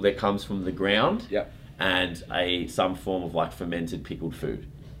vegetable that comes from the ground and some form of like fermented pickled food.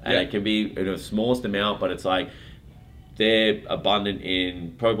 And it can be in the smallest amount, but it's like they're abundant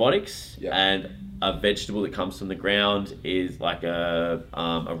in probiotics and a vegetable that comes from the ground is like a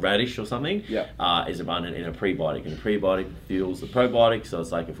radish or something is abundant in a prebiotic, and a prebiotic fuels the probiotics. So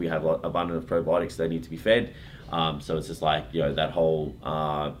it's like if we have abundant of probiotics, they need to be fed. So it's just like, you know, that whole,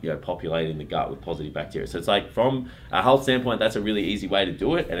 you know, populating the gut with positive bacteria. So it's like from a health standpoint, that's a really easy way to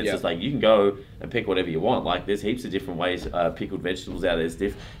do it. And it's just like, you can go and pick whatever you want. Like there's heaps of different ways, pickled vegetables out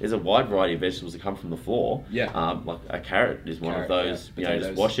there. There's a wide variety of vegetables that come from the floor. Like a carrot is one of those, you know,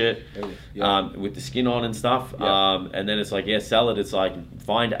 just wash it with the skin on and stuff. And then it's like, salad. It's like,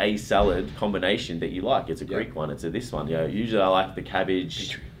 find a salad combination that you like. It's a Greek one. It's a this one. You know, usually I like the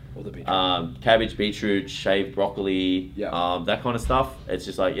cabbage. All the beetroot. Cabbage, beetroot, shaved broccoli, that kind of stuff. It's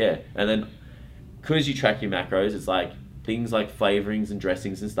just like, and then because you track your macros, it's like things like flavorings and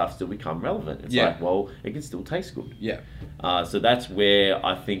dressings and stuff still become relevant. It's like, well, it can still taste good. So that's where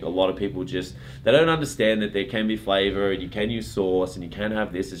I think a lot of people just, they don't understand that there can be flavor and you can use sauce and you can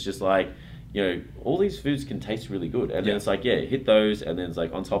have this. It's just like, you know, all these foods can taste really good. And then it's like, hit those. And then it's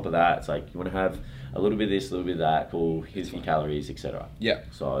like, on top of that, it's like, you want to have a little bit of this, a little bit of that, cool, here's your calories, etc.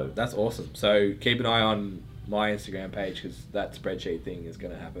 So that's awesome. So keep an eye on my Instagram page, because that spreadsheet thing is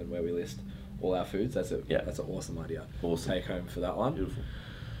going to happen where we list all our foods. That's an awesome idea. Take home for that one. Beautiful.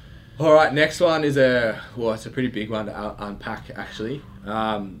 All right, next one is it's a pretty big one to unpack actually.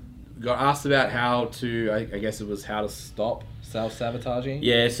 Got asked about how to, I guess it was how to stop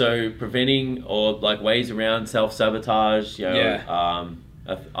self-sabotaging. So preventing or like ways around self-sabotage, you know,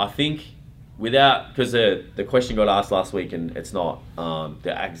 I think because the question got asked last week and it's not,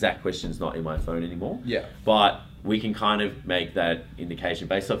 the exact question's not in my phone anymore. But we can kind of make that indication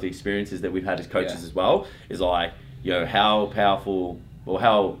based off the experiences that we've had as coaches as well, is like, you know, how powerful or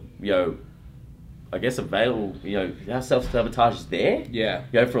how, you know, I guess available, you know, how self-sabotage is there. You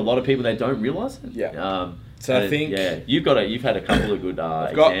know, for a lot of people, they don't realise it. So I think you've had a couple of good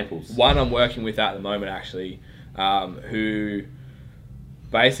examples. Got one I'm working with at the moment actually, who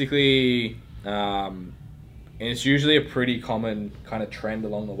basically, and it's usually a pretty common kind of trend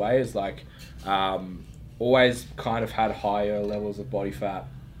along the way, is like always kind of had higher levels of body fat,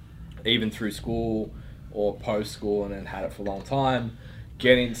 even through school or post school, and then had it for a long time.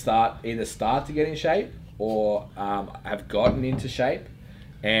 Either start to get in shape or have gotten into shape,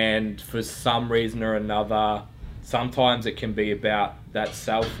 and for some reason or another, sometimes it can be about that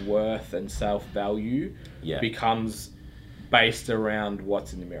self-worth and self-value becomes based around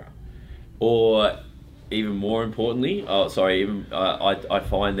what's in the mirror. Or even more importantly, I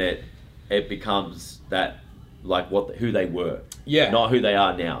find that it becomes that like who they were, not who they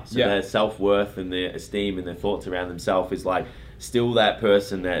are now. So their self-worth and their esteem and their thoughts around themselves is like still that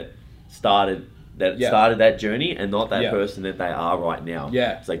person that started that journey, and not that person that they are right now.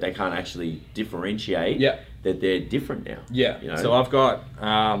 It's like they can't actually differentiate that they're different now. You know? So I've got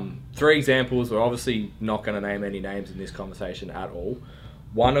 3 examples. We're obviously not going to name any names in this conversation at all.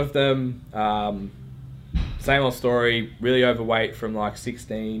 One of them, same old story, really overweight from like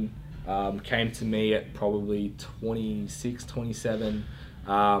 16, came to me at probably 26, 27,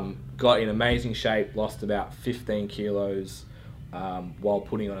 got in amazing shape, lost about 15 kilos, while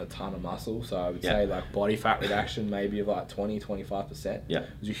putting on a ton of muscle. So I would say like body fat reduction maybe of like 20-25%. It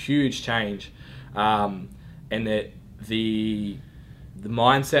was a huge change. And that the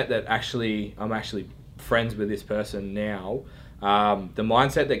mindset that I'm actually friends with this person now, the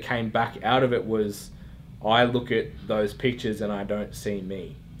mindset that came back out of it was, I look at those pictures and I don't see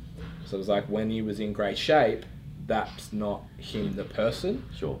me. So it was like, when he was in great shape, that's not him, the person.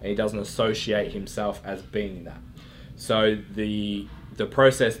 And he doesn't associate himself as being that. So the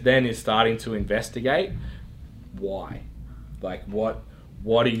process then is starting to investigate why, like what's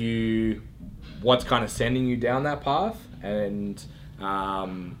kind of sending you down that path, and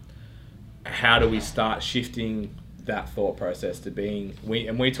how do we start shifting that thought process to being,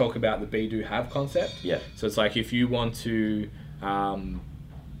 we talk about the be, do, have concept. Yeah. So it's like, if you want to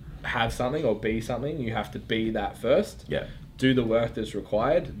have something or be something, you have to be that first. Yeah. Do the work that's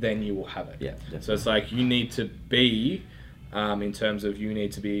required, then you will have it. Yeah. Definitely. So it's like, you need to be, in terms of, you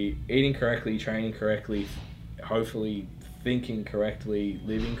need to be eating correctly, training correctly, hopefully thinking correctly,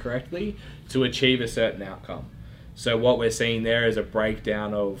 living correctly to achieve a certain outcome. So what we're seeing there is a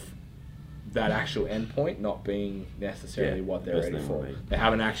breakdown of that actual endpoint not being necessarily what they're ready for. They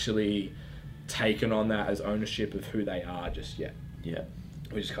haven't actually taken on that as ownership of who they are just yet. Yeah.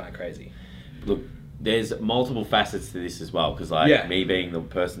 Which is kind of crazy. Look, there's multiple facets to this as well, because me being the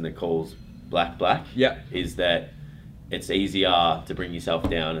person that calls black, is that it's easier to bring yourself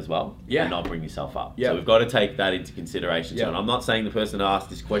down as well and not bring yourself up. So we've got to take that into consideration. So, and I'm not saying the person who asked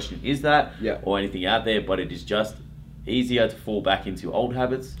this question is that or anything out there, but it is just easier to fall back into old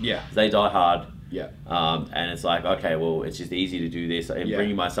habits. They die hard. And it's like, okay, well, it's just easy to do this. And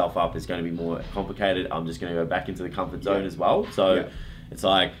bringing myself up is going to be more complicated. I'm just going to go back into the comfort zone as well. So it's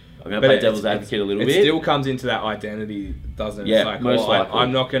like, I'm going to play devil's advocate a little bit. It still comes into that identity, doesn't it? Yeah, it's like, most likely.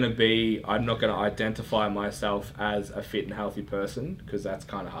 I'm not going to identify myself as a fit and healthy person, because that's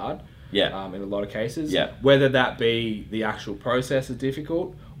kind of hard. In a lot of cases. Whether that be the actual process is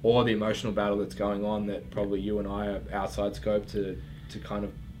difficult, or the emotional battle that's going on that probably you and I are outside scope to kind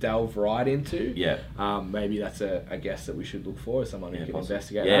of delve right into. Maybe that's a guess that we should look for, as someone who can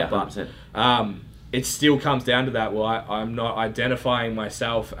investigate that. 100%. It still comes down to that. Well, I'm not identifying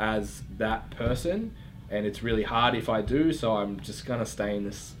myself as that person, and it's really hard if I do, so I'm just going to stay in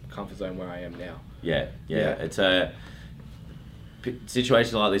this comfort zone where I am now. It's a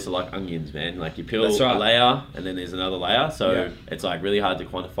situation like this are like onions, man. Like, you peel a layer and then there's another layer, so it's like really hard to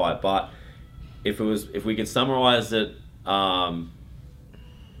quantify it. But if we could summarize it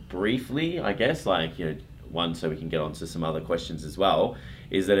briefly, I guess, like, one, so we can get on to some other questions as well,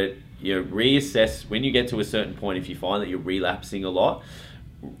 is that reassess when you get to a certain point. If you find that you're relapsing a lot,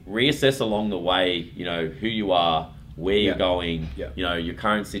 reassess along the way, who you are, where you're going, your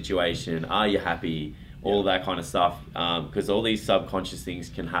current situation, are you happy, all of that kind of stuff, because all these subconscious things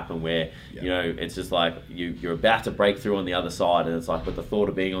can happen where it's just like you're about to break through on the other side, and it's like, but the thought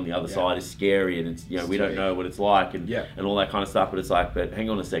of being on the other side is scary, and it's we don't know what it's like, and all that kind of stuff. But it's like, but hang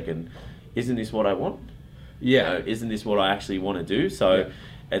on a second, isn't this what I want? Isn't this what I actually want to do? So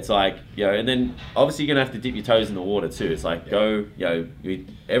it's like, and then obviously you're gonna have to dip your toes in the water too. It's like, go,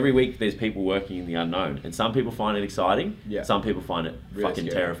 every week there's people working in the unknown, and some people find it exciting, some people find it really fucking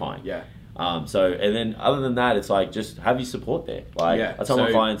scary. Terrifying. So, and then other than that, it's like, just have your support there. Like, I tell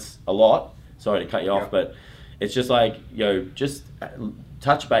my clients a lot, sorry to cut you off, but it's just like, just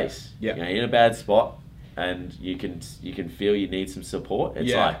touch base. You're in a bad spot and you can feel you need some support.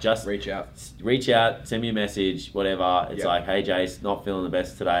 It's like, just reach out, send me a message, whatever. It's like, hey Jace, not feeling the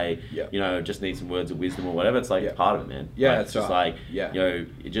best today. Just need some words of wisdom or whatever. It's like, it's part of it, man. That's just right.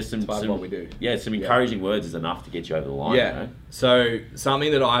 Like, just some what we do. Some encouraging words is enough to get you over the line. So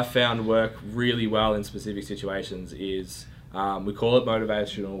something that I've found work really well in specific situations is, we call it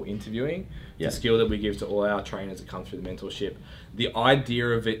motivational interviewing. It's a skill that we give to all our trainers that come through the mentorship. The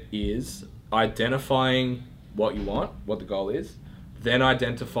idea of it is identifying what you want, what the goal is, then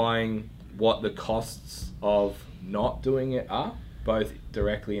identifying what the costs of not doing it are, both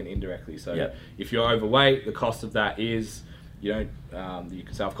directly and indirectly. So if you're overweight, the cost of that is, your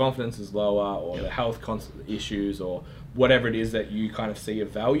self-confidence is lower, or the health issues, or whatever it is that you kind of see of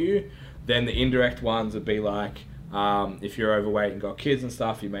value. Then the indirect ones would be like, if you're overweight and got kids and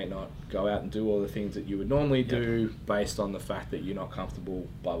stuff, you may not go out and do all the things that you would normally do based on the fact that you're not comfortable,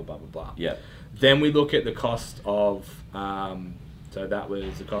 blah, blah, blah, blah, blah. Then we look at the cost of, so that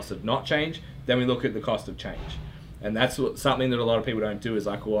was the cost of not change. Then we look at the cost of change. And that's something that a lot of people don't do, is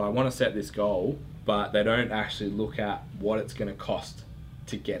like, well, I want to set this goal, but they don't actually look at what it's going to cost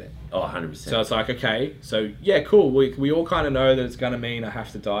to get it. 100%. So it's like, okay, so cool. We all kind of know that it's going to mean I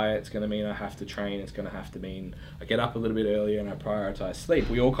have to diet. It's going to mean I have to train. It's going to have to mean I get up a little bit earlier and I prioritize sleep.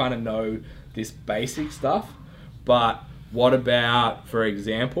 We all kind of know this basic stuff. But what about, for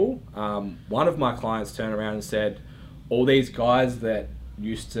example, one of my clients turned around and said, all these guys that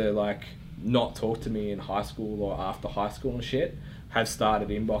used to like not talk to me in high school or after high school and shit have started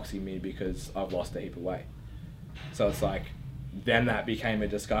inboxing me because I've lost a heap of weight. So it's like, then that became a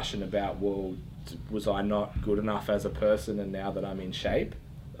discussion about, well, was I not good enough as a person, and now that I'm in shape,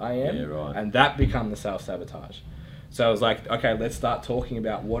 I am? And that became the self-sabotage. So I was like, okay, let's start talking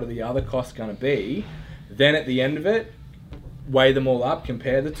about what are the other costs going to be. Then at the end of it, weigh them all up,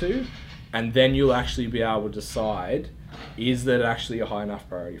 compare the two, and then you'll actually be able to decide is that actually a high enough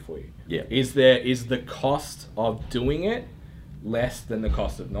priority for you? Yeah. Is the cost of doing it less than the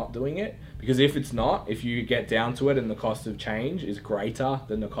cost of not doing it? Because if it's not, if you get down to it and the cost of change is greater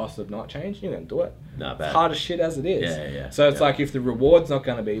than the cost of not change, you're going to do it. Not bad. It's hard as shit as it is. Yeah. So it's like, if the reward's not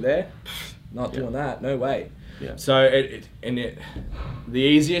going to be there, not doing that, no way. Yeah. So the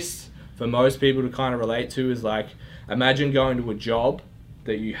easiest for most people to kind of relate to is like, imagine going to a job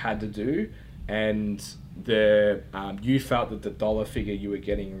that you had to do, and you felt that the dollar figure you were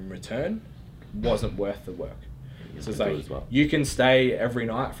getting in return wasn't worth the work. So it's like, you can stay every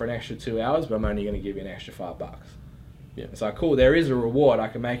night for an extra 2 hours, but I'm only going to give you an extra $5. Yeah. It's like, cool, there is a reward. I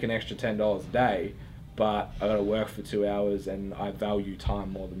can make an extra $10 a day, but I got to work for 2 hours, and I value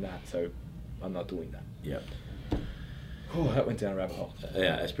time more than that, so I'm not doing that. Yeah. Oh, that went down a rabbit hole.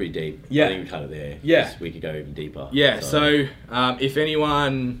 Yeah, it's pretty deep. Yeah. I think we cut it there. Yeah. We could go even deeper. Yeah, so if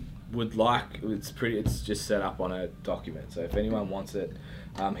anyone would like, it's just set up on a document. So if anyone wants it,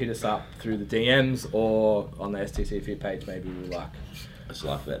 hit us up through the DMs or on the STC Fit page. Maybe we'll I just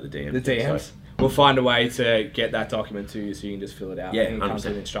laugh about the DMs. the DMs. So, We'll find a way to get that document to you so you can just fill it out. Yeah, and it comes 100%.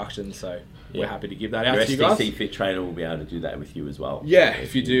 with instructions. So Yeah. we're happy to give that out your to you guys. STC Fit trainer will be able to do that with you as well. Yeah, So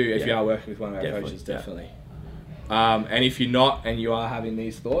if you do, if yeah. you are working with one of our Definitely, coaches, yeah. definitely. And if you're not, and you are having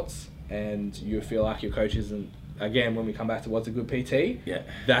these thoughts, and you feel like your coach isn't, again, when we come back to what's a good PT, Yeah.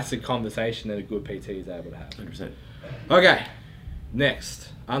 that's a conversation that a good PT is able to have. 100%. Okay, next,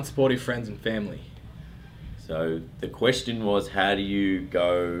 unsupportive friends and family. So the question was, how do you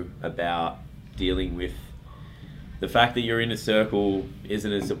go about dealing with the fact that you're in a circle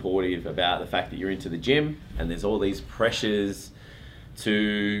isn't as supportive about the fact that you're into the gym, and there's all these pressures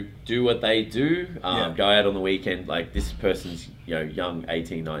to do what they do, go out on the weekend. Like, this person's young,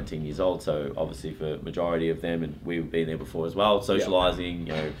 18, 19 years old, so obviously for majority of them, and we've been there before as well, socializing,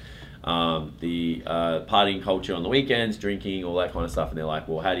 the partying culture on the weekends, drinking, all that kind of stuff, and they're like,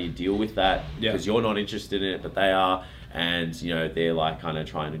 well, how do you deal with that? Because you're not interested in it, but they are, and they're like kind of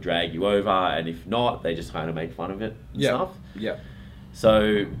trying to drag you over, and if not, they just kind of make fun of it and stuff.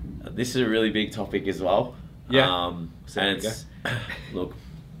 So this is a really big topic as well. And it's, look,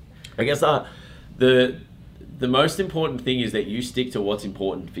 I guess the most important thing is that you stick to what's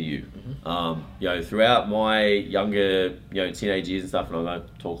important for you. Throughout my younger, teenage years and stuff, and I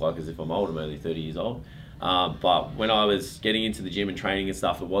don't talk like as if I'm old, I'm only 30 years old. But when I was getting into the gym and training and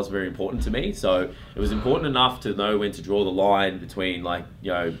stuff, it was very important to me. So it was important enough to know when to draw the line between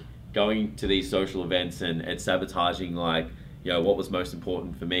going to these social events and sabotaging what was most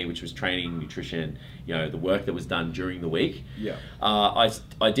important for me, which was training, nutrition, the work that was done during the week.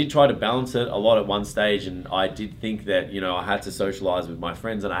 I did try to balance it a lot at one stage, and I did think that, I had to socialize with my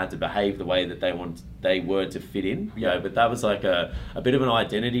friends and I had to behave the way that they were to fit in. But that was like a bit of an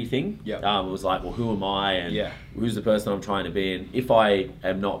identity thing. It was like, well, who am I, and who's the person I'm trying to be? And if I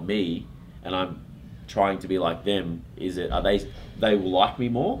am not me and I'm trying to be like them, they will like me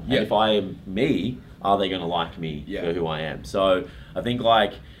more? And if I am me, are they going to like me for who I am? So I think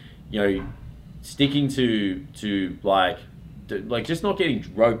sticking to just not getting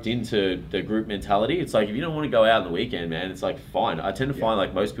roped into the group mentality. It's like, if you don't want to go out on the weekend, man, it's like, fine. I tend to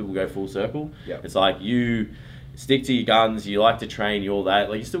find most people go full circle. It's like, you stick to your guns, you like to train, you all that.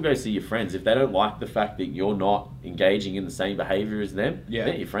 You still go see your friends. If they don't like the fact that you're not engaging in the same behavior as them,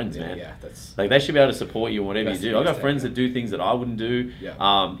 they're your friends, man. That's they should be able to support you in whatever you do. I've got friends that do things that I wouldn't do,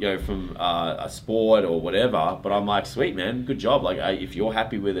 from a sport or whatever, but I'm like, sweet, man, good job. If you're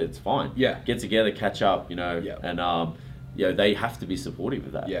happy with it, it's fine. Get together, catch up, and they have to be supportive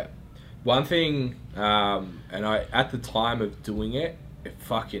of that. One thing, and I, at the time of doing it, it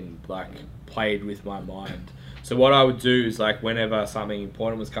fucking played with my mind. So what I would do is, whenever something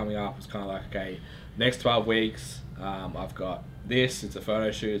important was coming up, it's kind of like, okay, next 12 weeks, I've got this, it's a photo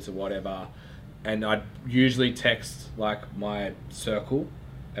shoot, it's a whatever, and I'd usually text my circle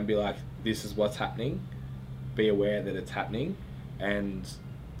and be like, this is what's happening, be aware that it's happening, and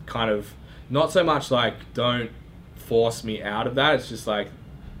kind of not so much don't force me out of that, it's just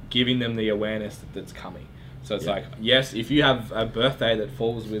giving them the awareness that that's coming. So it's yes, if you have a birthday that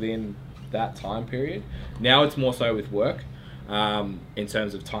falls within that time period, now it's more so with work, in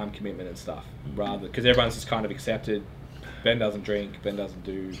terms of time commitment and stuff, rather, because everyone's just kind of accepted Ben doesn't drink, Ben doesn't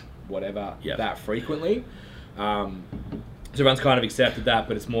do whatever that frequently, so everyone's kind of accepted that,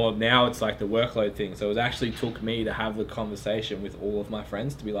 but it's more now, it's the workload thing. So it actually took me to have the conversation with all of my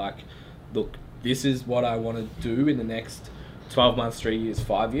friends to be like, look, this is what I want to do in the next 12 months, 3 years,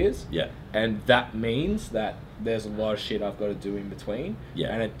 5 years. And that means that there's a lot of shit I've got to do in between.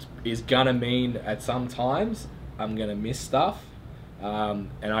 And it is going to mean at some times I'm going to miss stuff. And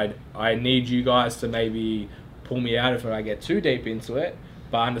I need you guys to maybe pull me out if I get too deep into it,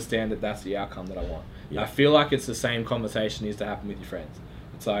 but I understand that that's the outcome that I want. Yeah. I feel like it's the same conversation needs to happen with your friends.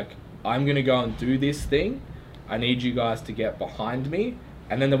 It's like, I'm going to go and do this thing. I need you guys to get behind me.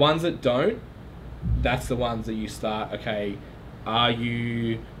 And then the ones that don't, that's the ones that you start, okay, are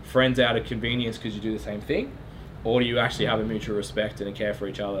you friends out of convenience because you do the same thing? Or do you actually have a mutual respect and a care for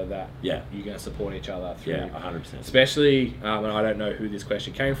each other that you're going to support each other through? Yeah, 100%. Especially, and I don't know who this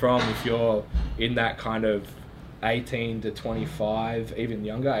question came from, if you're in that kind of 18 to 25, even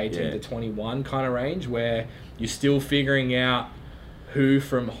younger, 18 to 21 kind of range, where you're still figuring out who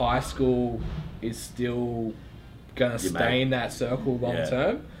from high school is still going to stay in that circle long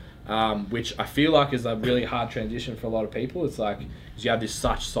term. Which I feel like is a really hard transition for a lot of people. It's like, because you have this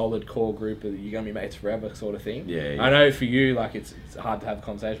such solid core group that you're going to be mates forever sort of thing. I know for you, like, it's hard to have a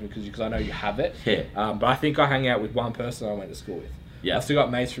conversation because I know you have it. But I think I hang out with one person I went to school with. I've still got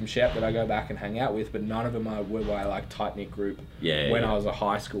mates from Shep that I go back and hang out with, but none of them were my like tight-knit group when I was at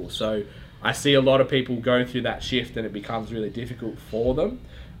high school. So I see a lot of people go through that shift and it becomes really difficult for them.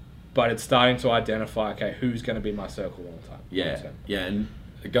 But it's starting to identify, okay, who's going to be my circle all the time. And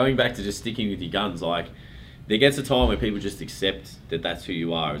going back to just sticking with your guns, like, there gets a time where people just accept that that's who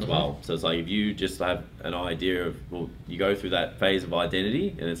you are as well. So it's like, if you just have an idea of, well, you go through that phase of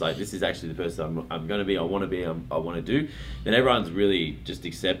identity and it's like, this is actually the person I'm going to be, I want to be, I want to do, then everyone's really just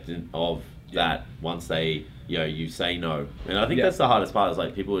accepting of that once they, you say no. And I think that's the hardest part, is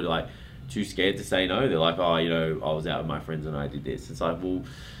like, people are like too scared to say no. They're like, oh, I was out with my friends and I did this. It's like, well,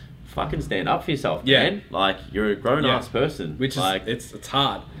 fucking stand up for yourself, man. Like, you're a grown-ass person. Which is, like, it's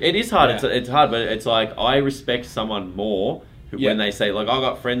hard. It is hard. It's hard, but it's like, I respect someone more when they say, like, I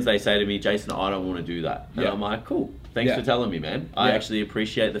got friends, they say to me, Jason, I don't want to do that. And I'm like, cool. Thanks for telling me, man. I actually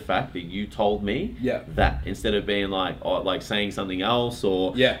appreciate the fact that you told me that, instead of being like, like saying something else,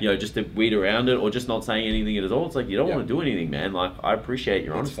 or just to weed around it, or just not saying anything at all. It's like, you don't want to do anything, man. Like, I appreciate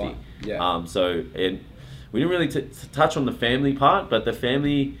your honesty. So, and we didn't really touch on the family part, but the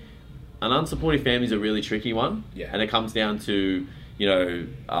family, an unsupportive family is a really tricky one. And it comes down to,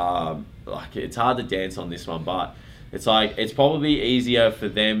 like, it's hard to dance on this one, but it's like, it's probably easier for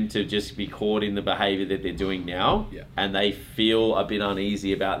them to just be caught in the behavior that they're doing now. And they feel a bit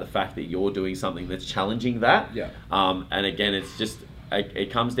uneasy about the fact that you're doing something that's challenging that. And again, it's just,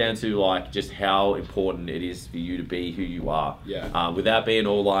 it comes down to, like, just how important it is for you to be who you are. Without being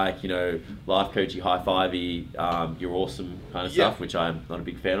all like, life coachy, high-fivey, you're awesome kind of stuff, which I'm not a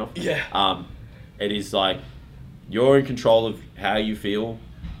big fan of. It is like, you're in control of how you feel,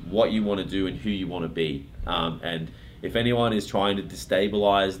 what you want to do, and who you want to be. And if anyone is trying to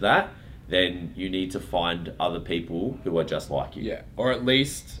destabilize that, then you need to find other people who are just like you. Or at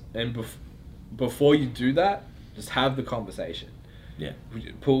least, and before you do that, just have the conversation.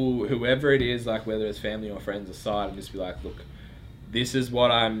 Pull whoever it is, like, whether it's family or friends, aside and just be like, look, this is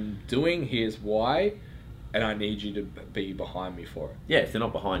what I'm doing, here's why, and I need you to be behind me for it. If they're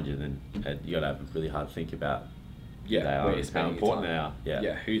not behind you, then you got to have a really hard think about who they are, how important they are.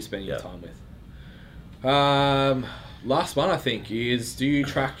 Who you're spending your time with. Last one, I think, is, do you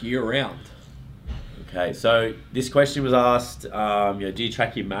track year round? Okay, so this question was asked, do you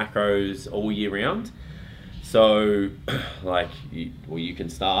track your macros all year round? So, like, you can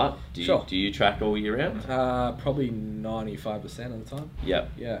start. Do you track all year round? Probably 95% of the time. Yeah.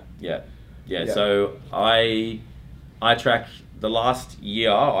 So I track, the last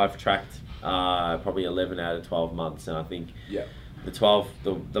year I've tracked probably 11 out of 12 months, and I think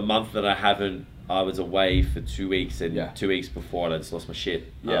the month that I haven't, I was away for 2 weeks, and 2 weeks before I just lost my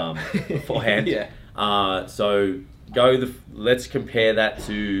shit beforehand. So let's compare that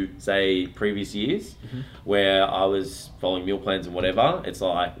to, say, previous years where I was following meal plans and whatever. It's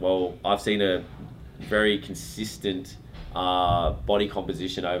like, well, I've seen a very consistent body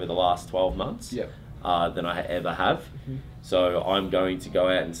composition over the last 12 months than I ever have. So I'm going to go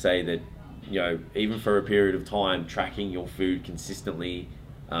out and say that, even for a period of time, tracking your food consistently,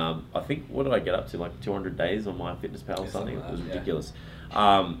 I think, what did I get up to, like 200 days on my fitness pal or something? It was ridiculous.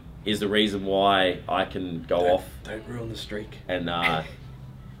 Is the reason why I can go off. Don't ruin the streak. And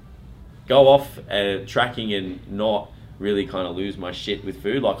go off tracking and not really kind of lose my shit with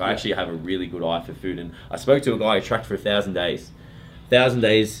food. Like, I actually have a really good eye for food. And I spoke to a guy who tracked for 1,000 days. 1,000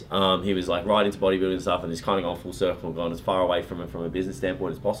 days, he was like right into bodybuilding and stuff, and he's kind of gone full circle and gone as far away from it from a business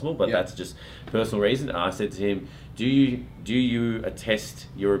standpoint as possible. But that's just personal reason. And I said to him, do you attest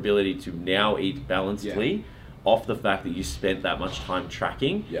your ability to now eat balancedly off the fact that you spent that much time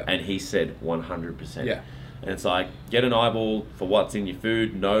tracking? And he said 100%. And it's like, get an eyeball for what's in your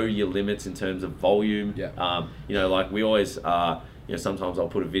food, know your limits in terms of volume. Like, we always you know, sometimes I'll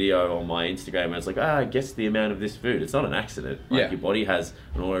put a video on my Instagram and it's like, guess the amount of this food. It's not an accident. Like, your body has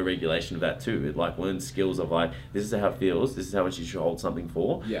an auto-regulation of that too. It like learns skills of like, this is how it feels, this is how much you should hold something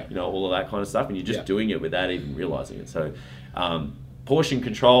for, you know, all of that kind of stuff, and you're just doing it without even realizing it. So portion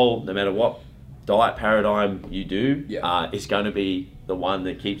control, no matter what diet paradigm you do, is going to be the one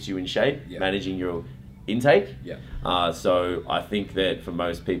that keeps you in shape, managing your intake. So I think that for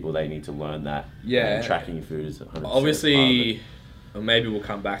most people, they need to learn that. And tracking your food is 100% obviously, maybe we'll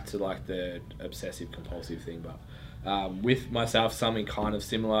come back to like the obsessive compulsive thing, but with myself, something kind of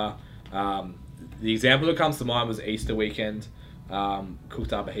similar. The example that comes to mind was Easter weekend.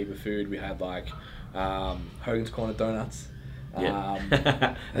 Cooked up a heap of food. We had like Hogan's Corner donuts.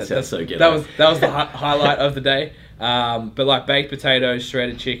 That sounds so good. That was the highlight of the day. But like baked potatoes,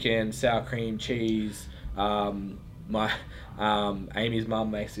 shredded chicken, sour cream, cheese. My Amy's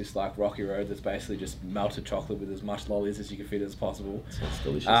mum makes this like Rocky Road that's basically just melted chocolate with as much lollies as you can fit as possible. Sounds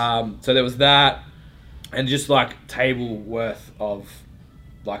delicious. So there was that, and just like table worth of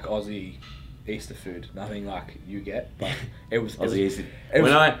like Aussie Easter food. Nothing like you get, but it was Aussie Easter.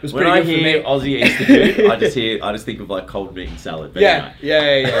 When I hear Aussie Easter food, I just think of like cold meat and salad. But yeah.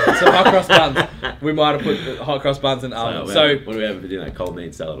 Some hot cross buns. We might have put hot cross buns and almonds. So what do we have for dinner? Cold meat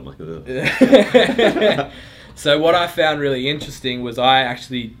and salad. I'm like, So what I found really interesting was I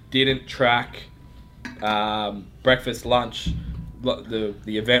actually didn't track breakfast, lunch. The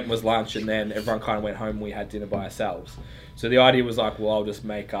event was lunch, and then everyone kind of went home and we had dinner by ourselves. So the idea was like, well, I'll just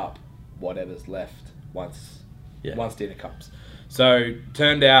make up whatever's left once dinner comes. So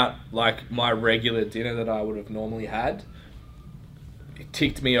turned out like my regular dinner that I would have normally had, it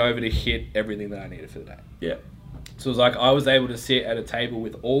ticked me over to hit everything that I needed for the day. Yeah. So it was like I was able to sit at a table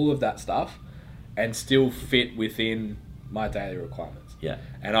with all of that stuff and still fit within my daily requirements. Yeah.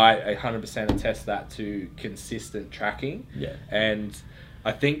 And I 100% attest that to consistent tracking. Yeah. And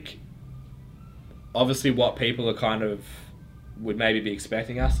I think obviously what people are kind of would maybe be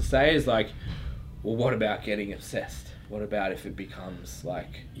expecting us to say is like, well, what about getting obsessed? What about if it becomes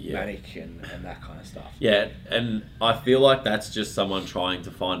like manic and that kind of stuff? Yeah, and I feel like that's just someone trying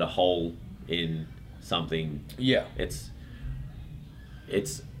to find a hole in something. Yeah. It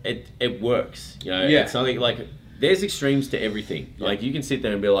works. You know, it's something like there's extremes to everything. Yeah. Like you can sit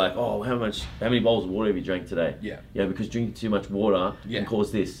there and be like, oh, how many bowls of water have you drank today? Yeah, because drinking too much water can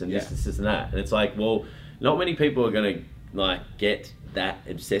cause this and this and that. And it's like, well, not many people are gonna like get that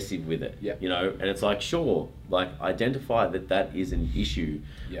obsessive with it. You know, and it's like, sure, like identify that is an issue.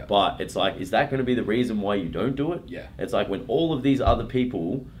 But it's like, is that going to be the reason why you don't do it? It's like when all of these other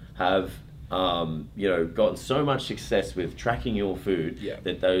people have you know, gotten so much success with tracking your food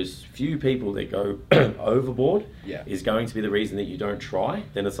that those few people that go overboard is going to be the reason that you don't try,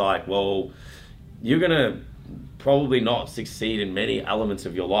 then it's like, well, you're going to probably not succeed in many elements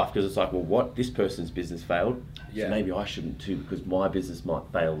of your life, because it's like, well, what, this person's business failed, so maybe I shouldn't too, because my business might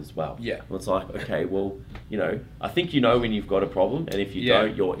fail as well. Well, it's like, okay, well, you know, I think you know when you've got a problem, and if you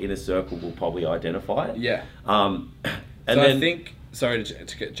don't, your inner circle will probably identify it. And so then I think, sorry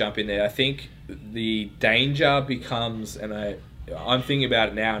to jump in there, I think the danger becomes, and I'm thinking about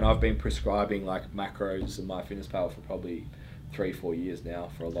it now, and I've been prescribing like macros in MyFitnessPal for probably 3-4 years now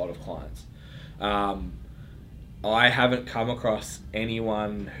for a lot of clients. I haven't come across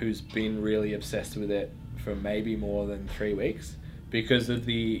anyone who's been really obsessed with it for maybe more than 3 weeks because of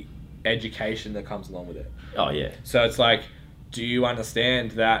the education that comes along with it. Oh yeah. So it's like, do you understand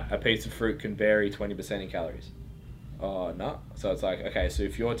that a piece of fruit can vary 20% in calories? Oh, no. So it's like, okay, so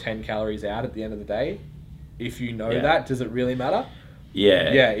if you're 10 calories out at the end of the day, if you know that, does it really matter?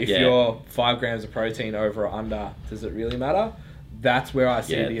 If you're 5 grams of protein over or under, does it really matter? That's where I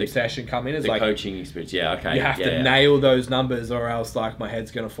see the obsession come in. It's the like coaching experience. You have to nail those numbers, or else like my head's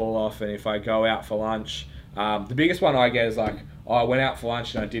going to fall off. And if I go out for lunch, the biggest one I get is like, oh, I went out for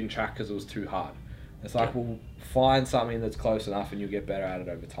lunch and I didn't track because it was too hard. It's like, well, find something that's close enough and you'll get better at it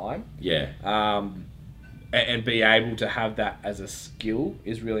over time. And be able to have that as a skill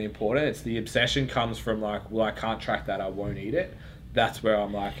is really important. It's the obsession comes from like, well, I can't track that, I won't eat it. That's where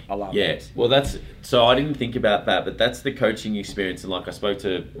I'm like, I love it. Well, so I didn't think about that, but that's the coaching experience. And like, I spoke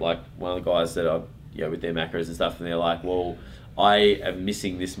to like one of the guys that are, you know, with their macros and stuff, and they're like, well, I am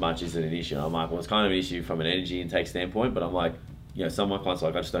missing this much isn't an issue. And I'm like, well, it's kind of an issue from an energy intake standpoint, but I'm like, you know, some of my clients are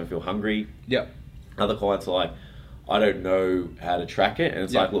like, I just don't feel hungry. Other clients are like, I don't know how to track it. And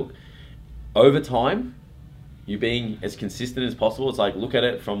it's like, look, over time, you being as consistent as possible. It's like, look at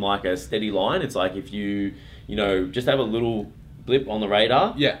it from like a steady line. It's like if you know, just have a little blip on the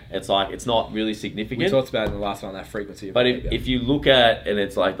radar. Yeah. It's like, it's not really significant. We talked about in the last one, that frequency of But behavior. if you look at, and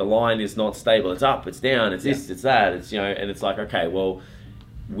it's like the line is not stable, it's up, it's down, it's this, it's that, it's, and it's like, okay, well,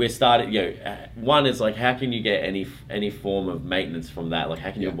 we're starting, one is like, how can you get any form of maintenance from that? Like,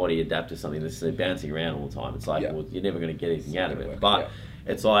 how can your body adapt to something that's bouncing around all the time? It's like, well, you're never going to get anything out of it. But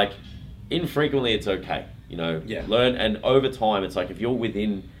it's like, infrequently, it's okay. Learn, and over time, it's like, if you're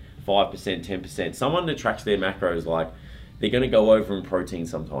within 5%, 10%, someone that tracks their macros, like, they're going to go over in protein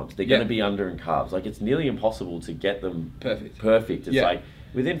sometimes. They're going to be under in carbs. Like, it's nearly impossible to get them perfect. It's like,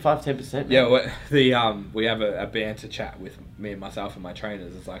 within 5-10%. Yeah, we have a banter chat with me and myself and my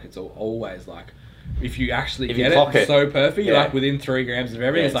trainers. It's like, it's always like, if you actually get it so perfect, you're like within 3 grams of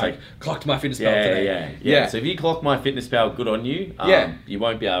everything. It's like, clocked my fitness pal today. Yeah. So if you clock my fitness pal, good on you. You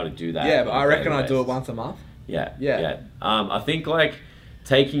won't be able to do that. Yeah, but I reckon I do it once a month. Yeah. I think like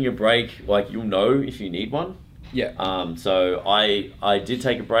taking a break, like you'll know if you need one. Yeah. So I did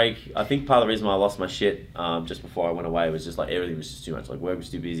take a break. I think part of the reason why I lost my shit just before I went away was just like everything was just too much. Like work was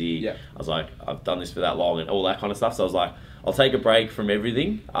too busy. Yeah. I was like, I've done this for that long and all that kind of stuff. So I was like, I'll take a break from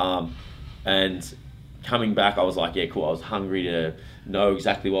everything. And coming back, I was like, yeah, cool. I was hungry to know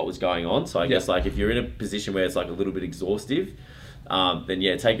exactly what was going on. So I guess like if you're in a position where it's like a little bit exhaustive,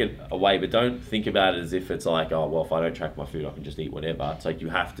 then take it away, but don't think about it as if it's like, oh, well, if I don't track my food, I can just eat whatever. It's like you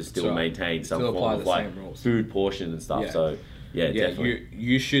have to still maintain some form of like food portion and stuff. So definitely.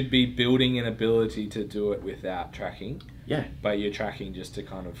 You should be building an ability to do it without tracking. Yeah. But you're tracking just to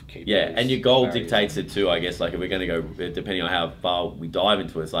kind of keep and your goal dictates it too, I guess. Like if we're going to go, depending on how far we dive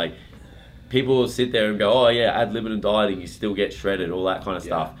into it, it's like people will sit there and go, oh yeah, ad libitum dieting, you still get shredded, all that kind of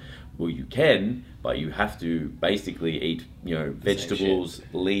stuff. Well, you can, but you have to basically eat, vegetables,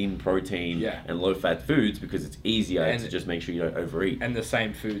 lean protein, and low-fat foods because it's easier to just make sure you don't overeat. And the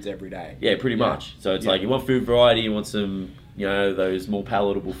same foods every day. Yeah, pretty much. So it's like you want food variety, you want some, those more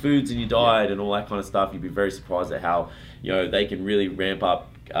palatable foods in your diet and all that kind of stuff. You'd be very surprised at how, they can really ramp up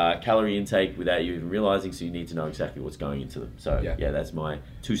calorie intake without you even realizing. So you need to know exactly what's going into them. So that's my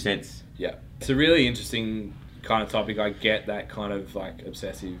 2 cents. Yeah, it's a really interesting kind of topic. I get that kind of like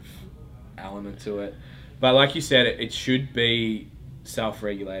obsessive element to it, but like you said, it should be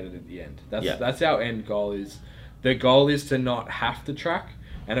self-regulated at the end. That's our end goal. The goal is to not have to track.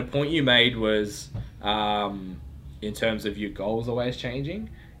 And a point you made was in terms of your goals always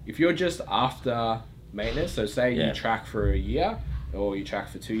changing. If you're just after maintenance, so say you track for a year or you track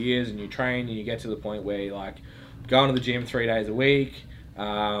for 2 years and you train and you get to the point where you're like going to the gym 3 days a week,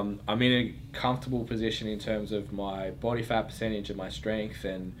 I'm in a comfortable position in terms of my body fat percentage and my strength,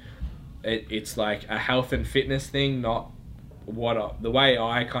 and it's like a health and fitness thing, not the way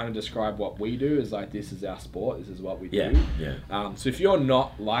I kind of describe what we do is like, this is our sport, this is what we do. So if you're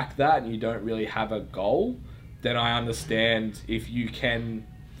not like that and you don't really have a goal, then I understand if you can,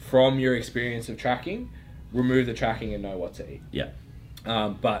 from your experience of tracking, remove the tracking and know what to eat.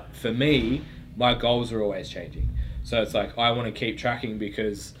 But for me, my goals are always changing. So it's like, I want to keep tracking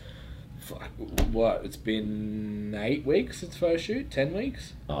because it's been 8 weeks since first shoot, 10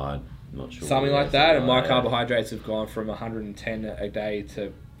 weeks? Not sure. Something like that, and my carbohydrates have gone from 110 a day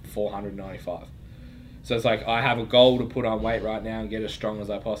to 495. So it's like, I have a goal to put on weight right now and get as strong as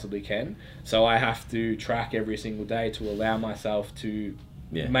I possibly can. So I have to track every single day to allow myself to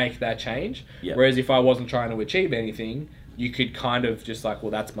make that change. Whereas if I wasn't trying to achieve anything, you could kind of just like,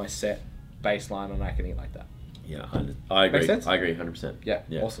 well, that's my set baseline and I can eat like that. Yeah, I agree. Make sense? I agree 100%. Yeah,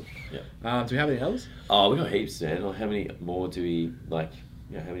 awesome. Do we have any others? Oh, we got heaps, man. Like, how many more do we like?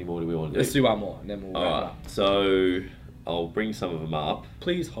 How many more do we want to do? Let's do one more, and then we'll wrap it up. So I'll bring some of them up.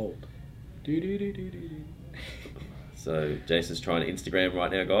 Please hold. So Jason's trying to Instagram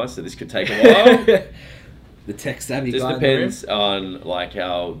right now, guys. So this could take a while. The tech savvy. Just depends on like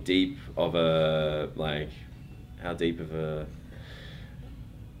how deep of a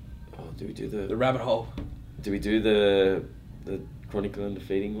do we do the rabbit hole? Do we do the chronically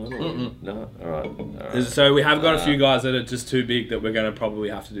undefeating one? No? Alright. So we have got a few guys that are just too big that we're going to probably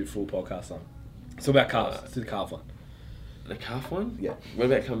have to do full podcasts on. It's about calves. Let's do the calf one. The calf one? Yeah. What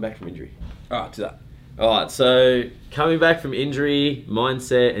about coming back from injury? Alright, do that. Alright, so coming back from injury,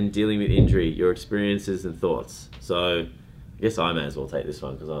 mindset and dealing with injury, your experiences and thoughts. So I guess I may as well take this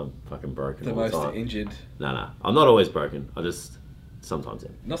one because I'm fucking broken all the time. The most injured. No. I'm not always broken. I just sometimes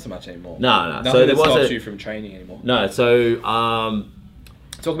am. Not so much anymore. No. Nothing So there stops was you from training anymore. No, so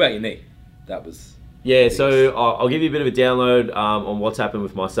talk about your knee. That was so I'll give you a bit of a download on what's happened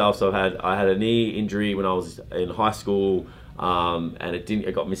with myself. So I had a knee injury when I was in high school, and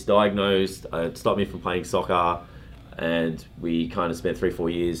it got misdiagnosed. It stopped me from playing soccer, and we kind of spent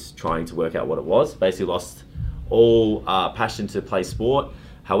 3-4 years trying to work out what it was. Basically lost all passion to play sport.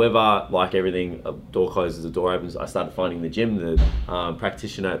 However, like everything, a door closes, a door opens. I started finding the gym. The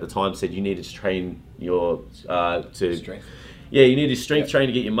practitioner at the time said you needed to train your Strength. Yeah, you need to strength train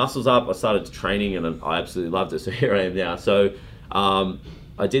to get your muscles up. I started training and I absolutely loved it. So here I am now. So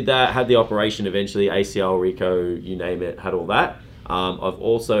I did that, had the operation eventually, ACL, Rico, you name it, had all that. I've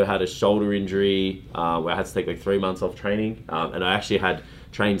also had a shoulder injury where I had to take like 3 months off training. And I actually had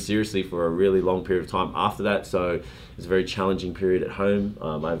trained seriously for a really long period of time after that. So it was a very challenging period at home.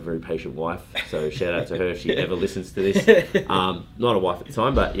 I have a very patient wife. So shout out to her if she ever listens to this. Not a wife at the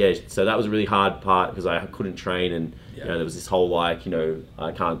time, but yeah, so that was a really hard part because I couldn't train and you know, there was this whole like, you know,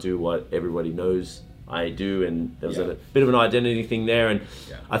 I can't do what everybody knows I do. And there was a bit of an identity thing there. And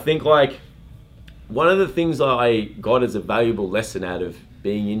I think like one of the things that I got as a valuable lesson out of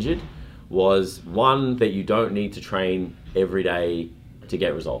being injured was one, that you don't need to train every day to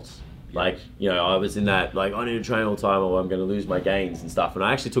get results. Like, you know, I was in that, like, I need to train all the time or I'm going to lose my gains and stuff. And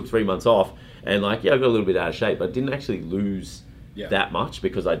I actually took 3 months off and like, I got a little bit out of shape, but I didn't actually lose that much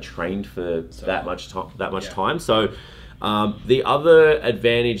because I trained for that much time. So the other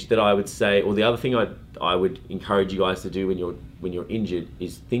advantage that I would say, or the other thing I would encourage you guys to do when you're injured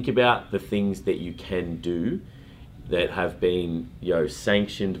is think about the things that you can do that have been, you know,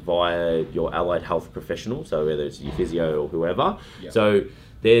 sanctioned via your allied health professional. So whether it's your physio or whoever. So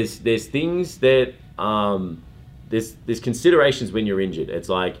there's things that there's considerations when you're injured. It's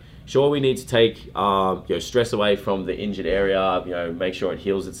like, sure, we need to take you know, stress away from the injured area, you know, make sure it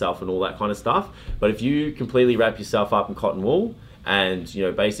heals itself and all that kind of stuff. But if you completely wrap yourself up in cotton wool and, you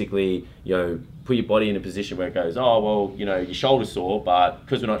know, basically, you know, put your body in a position where it goes, oh, well, you know, your shoulder's sore, but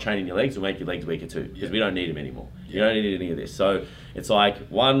because we're not training your legs, we'll make your legs weaker too, because we don't need them anymore. You don't need any of this. So it's like,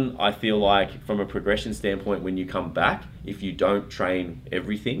 one, I feel like from a progression standpoint, when you come back, if you don't train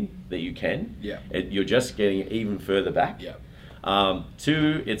everything that you can, you're just getting even further back.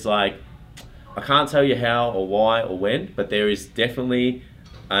 Two, it's like, I can't tell you how or why or when, but there is definitely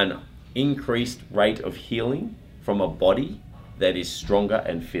an increased rate of healing from a body that is stronger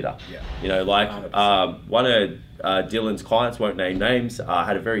and fitter. You know, like one of Dylan's clients, won't name names,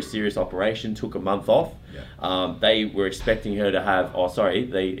 had a very serious operation, took a month off. They were expecting her to have,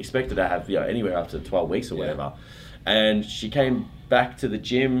 they expected to have, you know, anywhere up to 12 weeks or whatever. And she came back to the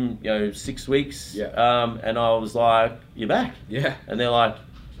gym, you know, 6 weeks. And I was like, you're back? And they're like,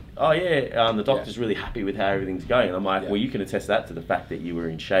 oh yeah, the doctor's really happy with how everything's going. And I'm like, well, you can attest that to the fact that you were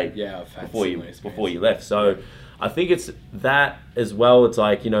in shape before you left. So I think it's that as well. It's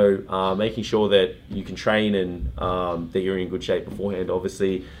like, you know, making sure that you can train and that you're in good shape beforehand,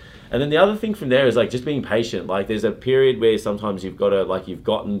 obviously. And then the other thing from there is like just being patient. Like there's a period where sometimes you've got to, like, you've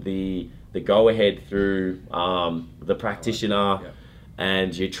gotten the go ahead through the practitioner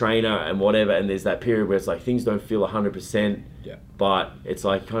and your trainer and whatever, and there's that period where it's like things don't feel 100%, but it's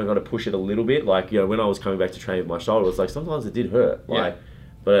like you kind of got to push it a little bit. Like, you know, when I was coming back to train with my shoulder, it's like sometimes it did hurt, like,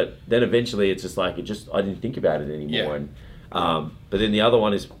 but then eventually it's just like I didn't think about it anymore. And but then the other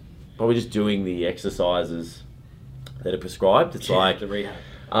one is probably just doing the exercises that are prescribed. It's like the rehab.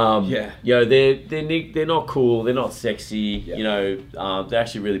 You know, they're not cool, they're not sexy, you know, they're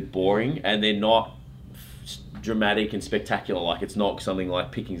actually really boring, and they're not dramatic and spectacular. Like, it's not something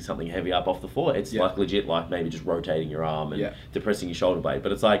like picking something heavy up off the floor. It's like legit, like maybe just rotating your arm and depressing your shoulder blade.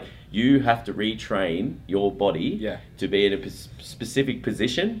 But it's like you have to retrain your body to be in a specific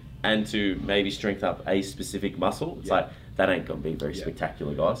position and to maybe strengthen up a specific muscle. It's like, that ain't gonna be very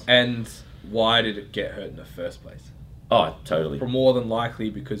spectacular, guys. And why did it get hurt in the first place? Oh, totally. For more than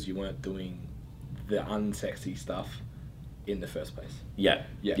likely because you weren't doing the unsexy stuff in the first place.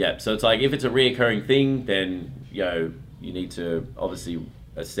 So it's like, if it's a reoccurring thing, then, you know, you need to obviously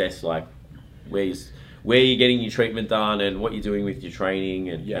assess like where you're getting your treatment done and what you're doing with your training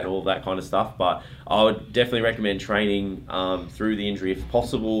and all that kind of stuff. But I would definitely recommend training through the injury if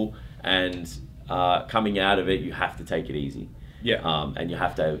possible, and coming out of it, you have to take it easy. And you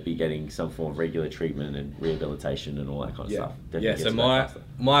have to be getting some form of regular treatment and rehabilitation and all that kind of stuff. Definitely so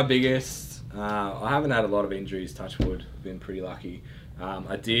my biggest, I haven't had a lot of injuries, touch wood, been pretty lucky.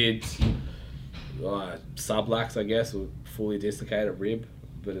 I did sublux, I guess, or fully dislocate a rib,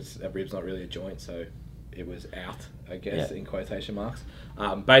 but a rib's not really a joint, so it was out, I guess, in quotation marks.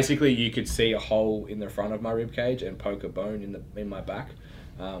 Basically, you could see a hole in the front of my rib cage and poke a bone in my back,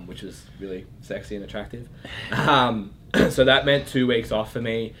 which was really sexy and attractive. So that meant 2 weeks off for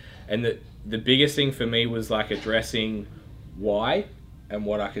me, and the biggest thing for me was like addressing why and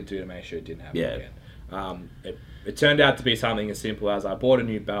what I could do to make sure it didn't happen again. It turned out to be something as simple as I bought a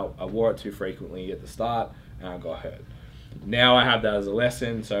new belt, I wore it too frequently at the start, and I got hurt. now I have that as a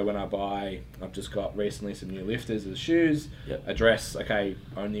lesson. So when I've just got recently some new lifters as shoes. Yep. Address, okay,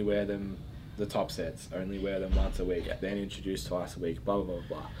 only wear them the top sets, only wear them once a week, then introduce twice a week, blah, blah,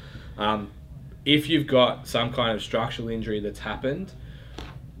 blah, blah. If you've got some kind of structural injury that's happened,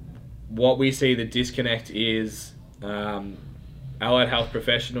 what we see the disconnect is allied health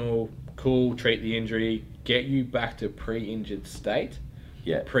professional, cool, treat the injury, get you back to pre-injured state.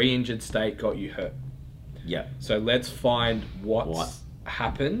 Yeah. Pre-injured state got you hurt. Yeah. So let's find what's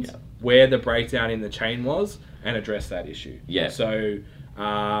happened, Yeah. where the breakdown in the chain was, and address that issue. Yeah. So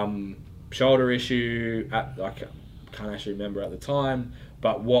shoulder issue, I can't actually remember at the time,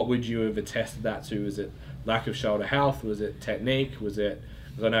 but what would you have attested that to? Was it lack of shoulder health? Was it technique? Was it...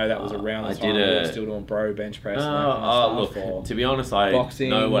 I know that was around the time we were still doing bro bench press. Look, to be honest, I boxing.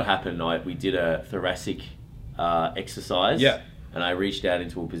 know what happened. We did a thoracic exercise, Yeah. and I reached out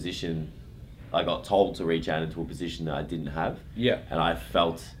into a position. I got told to reach out into a position that I didn't have, Yeah. and I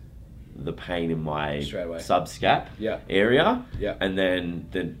felt the pain in my Straight away. subscap Yeah. area. Yeah. And then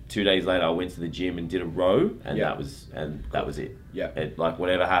 2 days later, I went to the gym and did a row, and Yeah. that was it. Yeah. It, like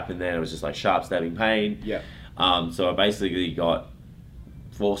whatever happened then, it was just like sharp stabbing pain. Yeah. So I basically got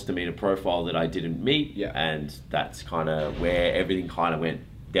forced to meet a profile that I didn't meet, Yeah. and that's kind of where everything kind of went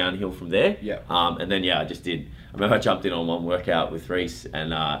downhill from there. Yeah. And then I just did. I remember I jumped in on one workout with Reese,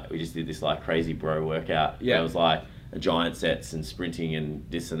 and we just did this like crazy bro workout. Yeah. It was like a giant sets and sprinting and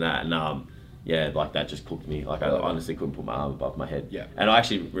this and that, and like that just cooked me. Like I honestly couldn't put my arm above my head. Yeah. And I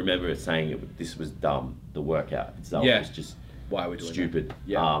actually remember it saying this was dumb. The workout itself was just why are we doing stupid. That?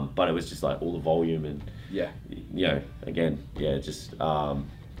 Yeah. But it was just like all the volume and just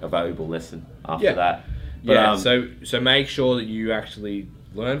a valuable lesson after that. But, so make sure that you actually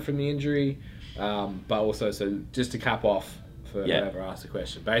learn from the injury, but also, so just to cap off for whoever asked the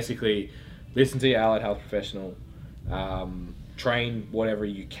question, basically listen to your allied health professional, train whatever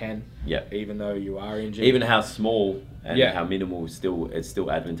you can, even though you are injured. Even how small and how minimal, it's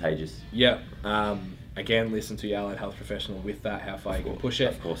still advantageous. Again, listen to your allied health professional with that, how far you can push it.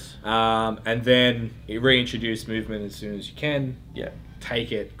 Of course. And then reintroduce movement as soon as you can. Yeah.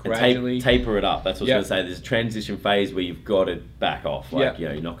 Take it gradually. Taper it up. That's what I was going to say. There's a transition phase where you've got to back off. Like,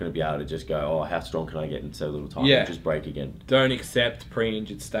 you're not going to be able to just go, oh, how strong can I get in so little time? And just break again. Don't accept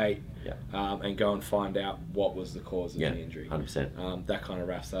pre-injured state. Yeah. And go and find out what was the cause of the injury. 100%. That kind of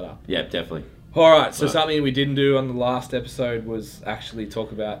wraps that up. Yeah, definitely. All right, so something we didn't do on the last episode was actually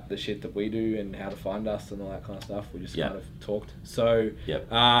talk about the shit that we do and how to find us and all that kind of stuff. We just kind of talked. So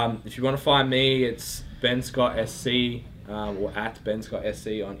if you want to find me, it's Ben Scott SC or at Ben Scott SC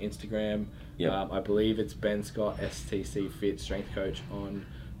on Instagram. I believe it's Ben Scott STC Fit Strength Coach on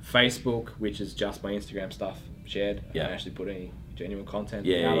Facebook, which is just my Instagram stuff shared. I don't actually put any genuine content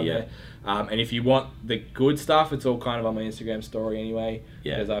out on there. And if you want the good stuff, it's all kind of on my Instagram story anyway.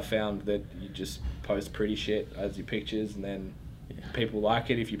 Because I found that you just post pretty shit as your pictures, and then people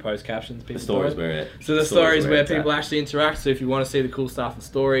like it if you post captions. People the stories where people actually interact. So if you want to see the cool stuff and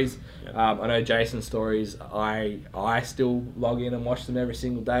stories, I know Jason's stories. I still log in and watch them every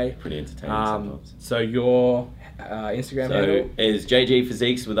single day. Pretty entertaining sometimes. So your Instagram handle is JG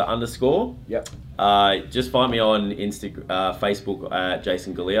Physiques with an underscore. Just find me on Facebook at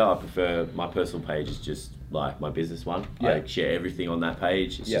Jason Galea. I prefer my personal page is just like my business one. I share everything on that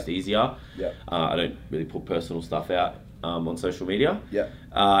page. It's just easier. I don't really put personal stuff out on social media.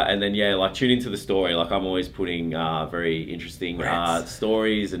 And then like tune into the story. Like I'm always putting very interesting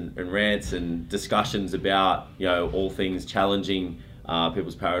stories and rants and discussions about all things challenging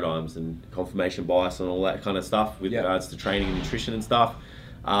people's paradigms and confirmation bias and all that kind of stuff with regards to training and nutrition and stuff.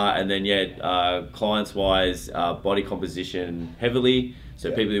 And then clients wise, body composition heavily. So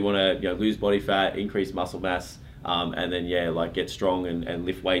people who want to lose body fat, increase muscle mass, and then like get strong and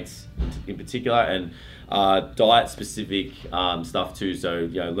lift weights in particular, and diet specific stuff too. So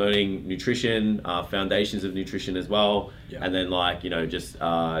learning nutrition, foundations of nutrition as well, and then just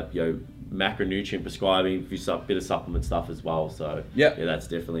macronutrient prescribing, a bit of supplement stuff as well. So that's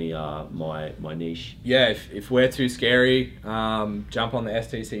definitely my niche. If we're too scary, jump on the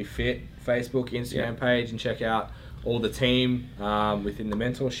STC Fit Facebook, Instagram page and check out all the team within the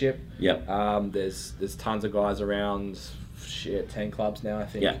mentorship. There's tons of guys around. 10 clubs now, I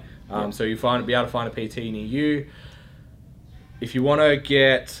think. So you be able to find a PT near you. If you want to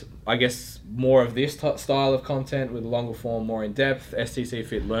get, I guess, more of this style of content with longer form, more in depth, STC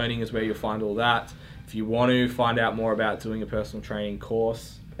Fit Learning is where you'll find all that. If you want to find out more about doing a personal training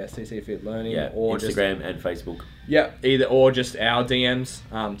course, STC Fit Learning, or Instagram and Facebook. Either or just our DMs,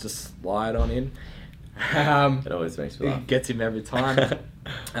 just slide on in. It always makes me laugh. Gets him every time.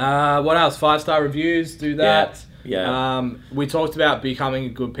 What else? 5-star reviews, do that. Yeah. We talked about becoming a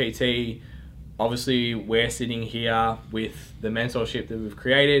good PT. Obviously, we're sitting here with the mentorship that we've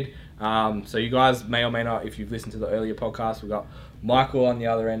created. So you guys may or may not, if you've listened to the earlier podcast, we've got Michael on the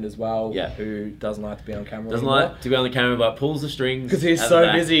other end as well, who doesn't like to be on camera Doesn't anymore. like to be on the camera, but pulls the strings. Because he's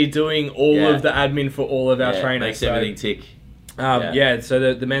so busy doing all of the admin for all of our trainers. Makes everything tick. So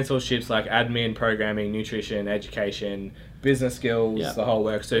the mentorships like admin, programming, nutrition, education, business skills, the whole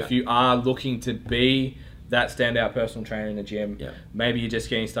work. So if you are looking to be that standout personal trainer in the gym, maybe you're just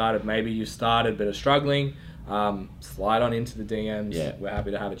getting started, maybe you've started but are struggling, slide on into the DMs. Yeah. We're happy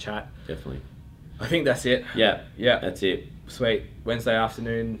to have a chat. Definitely. I think that's it. Yeah. That's it. Sweet. Wednesday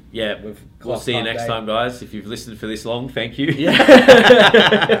afternoon. Yeah. We'll see you next time, guys. If you've listened for this long, thank you.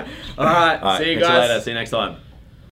 Yeah. All right. See you guys. Later. See you next time.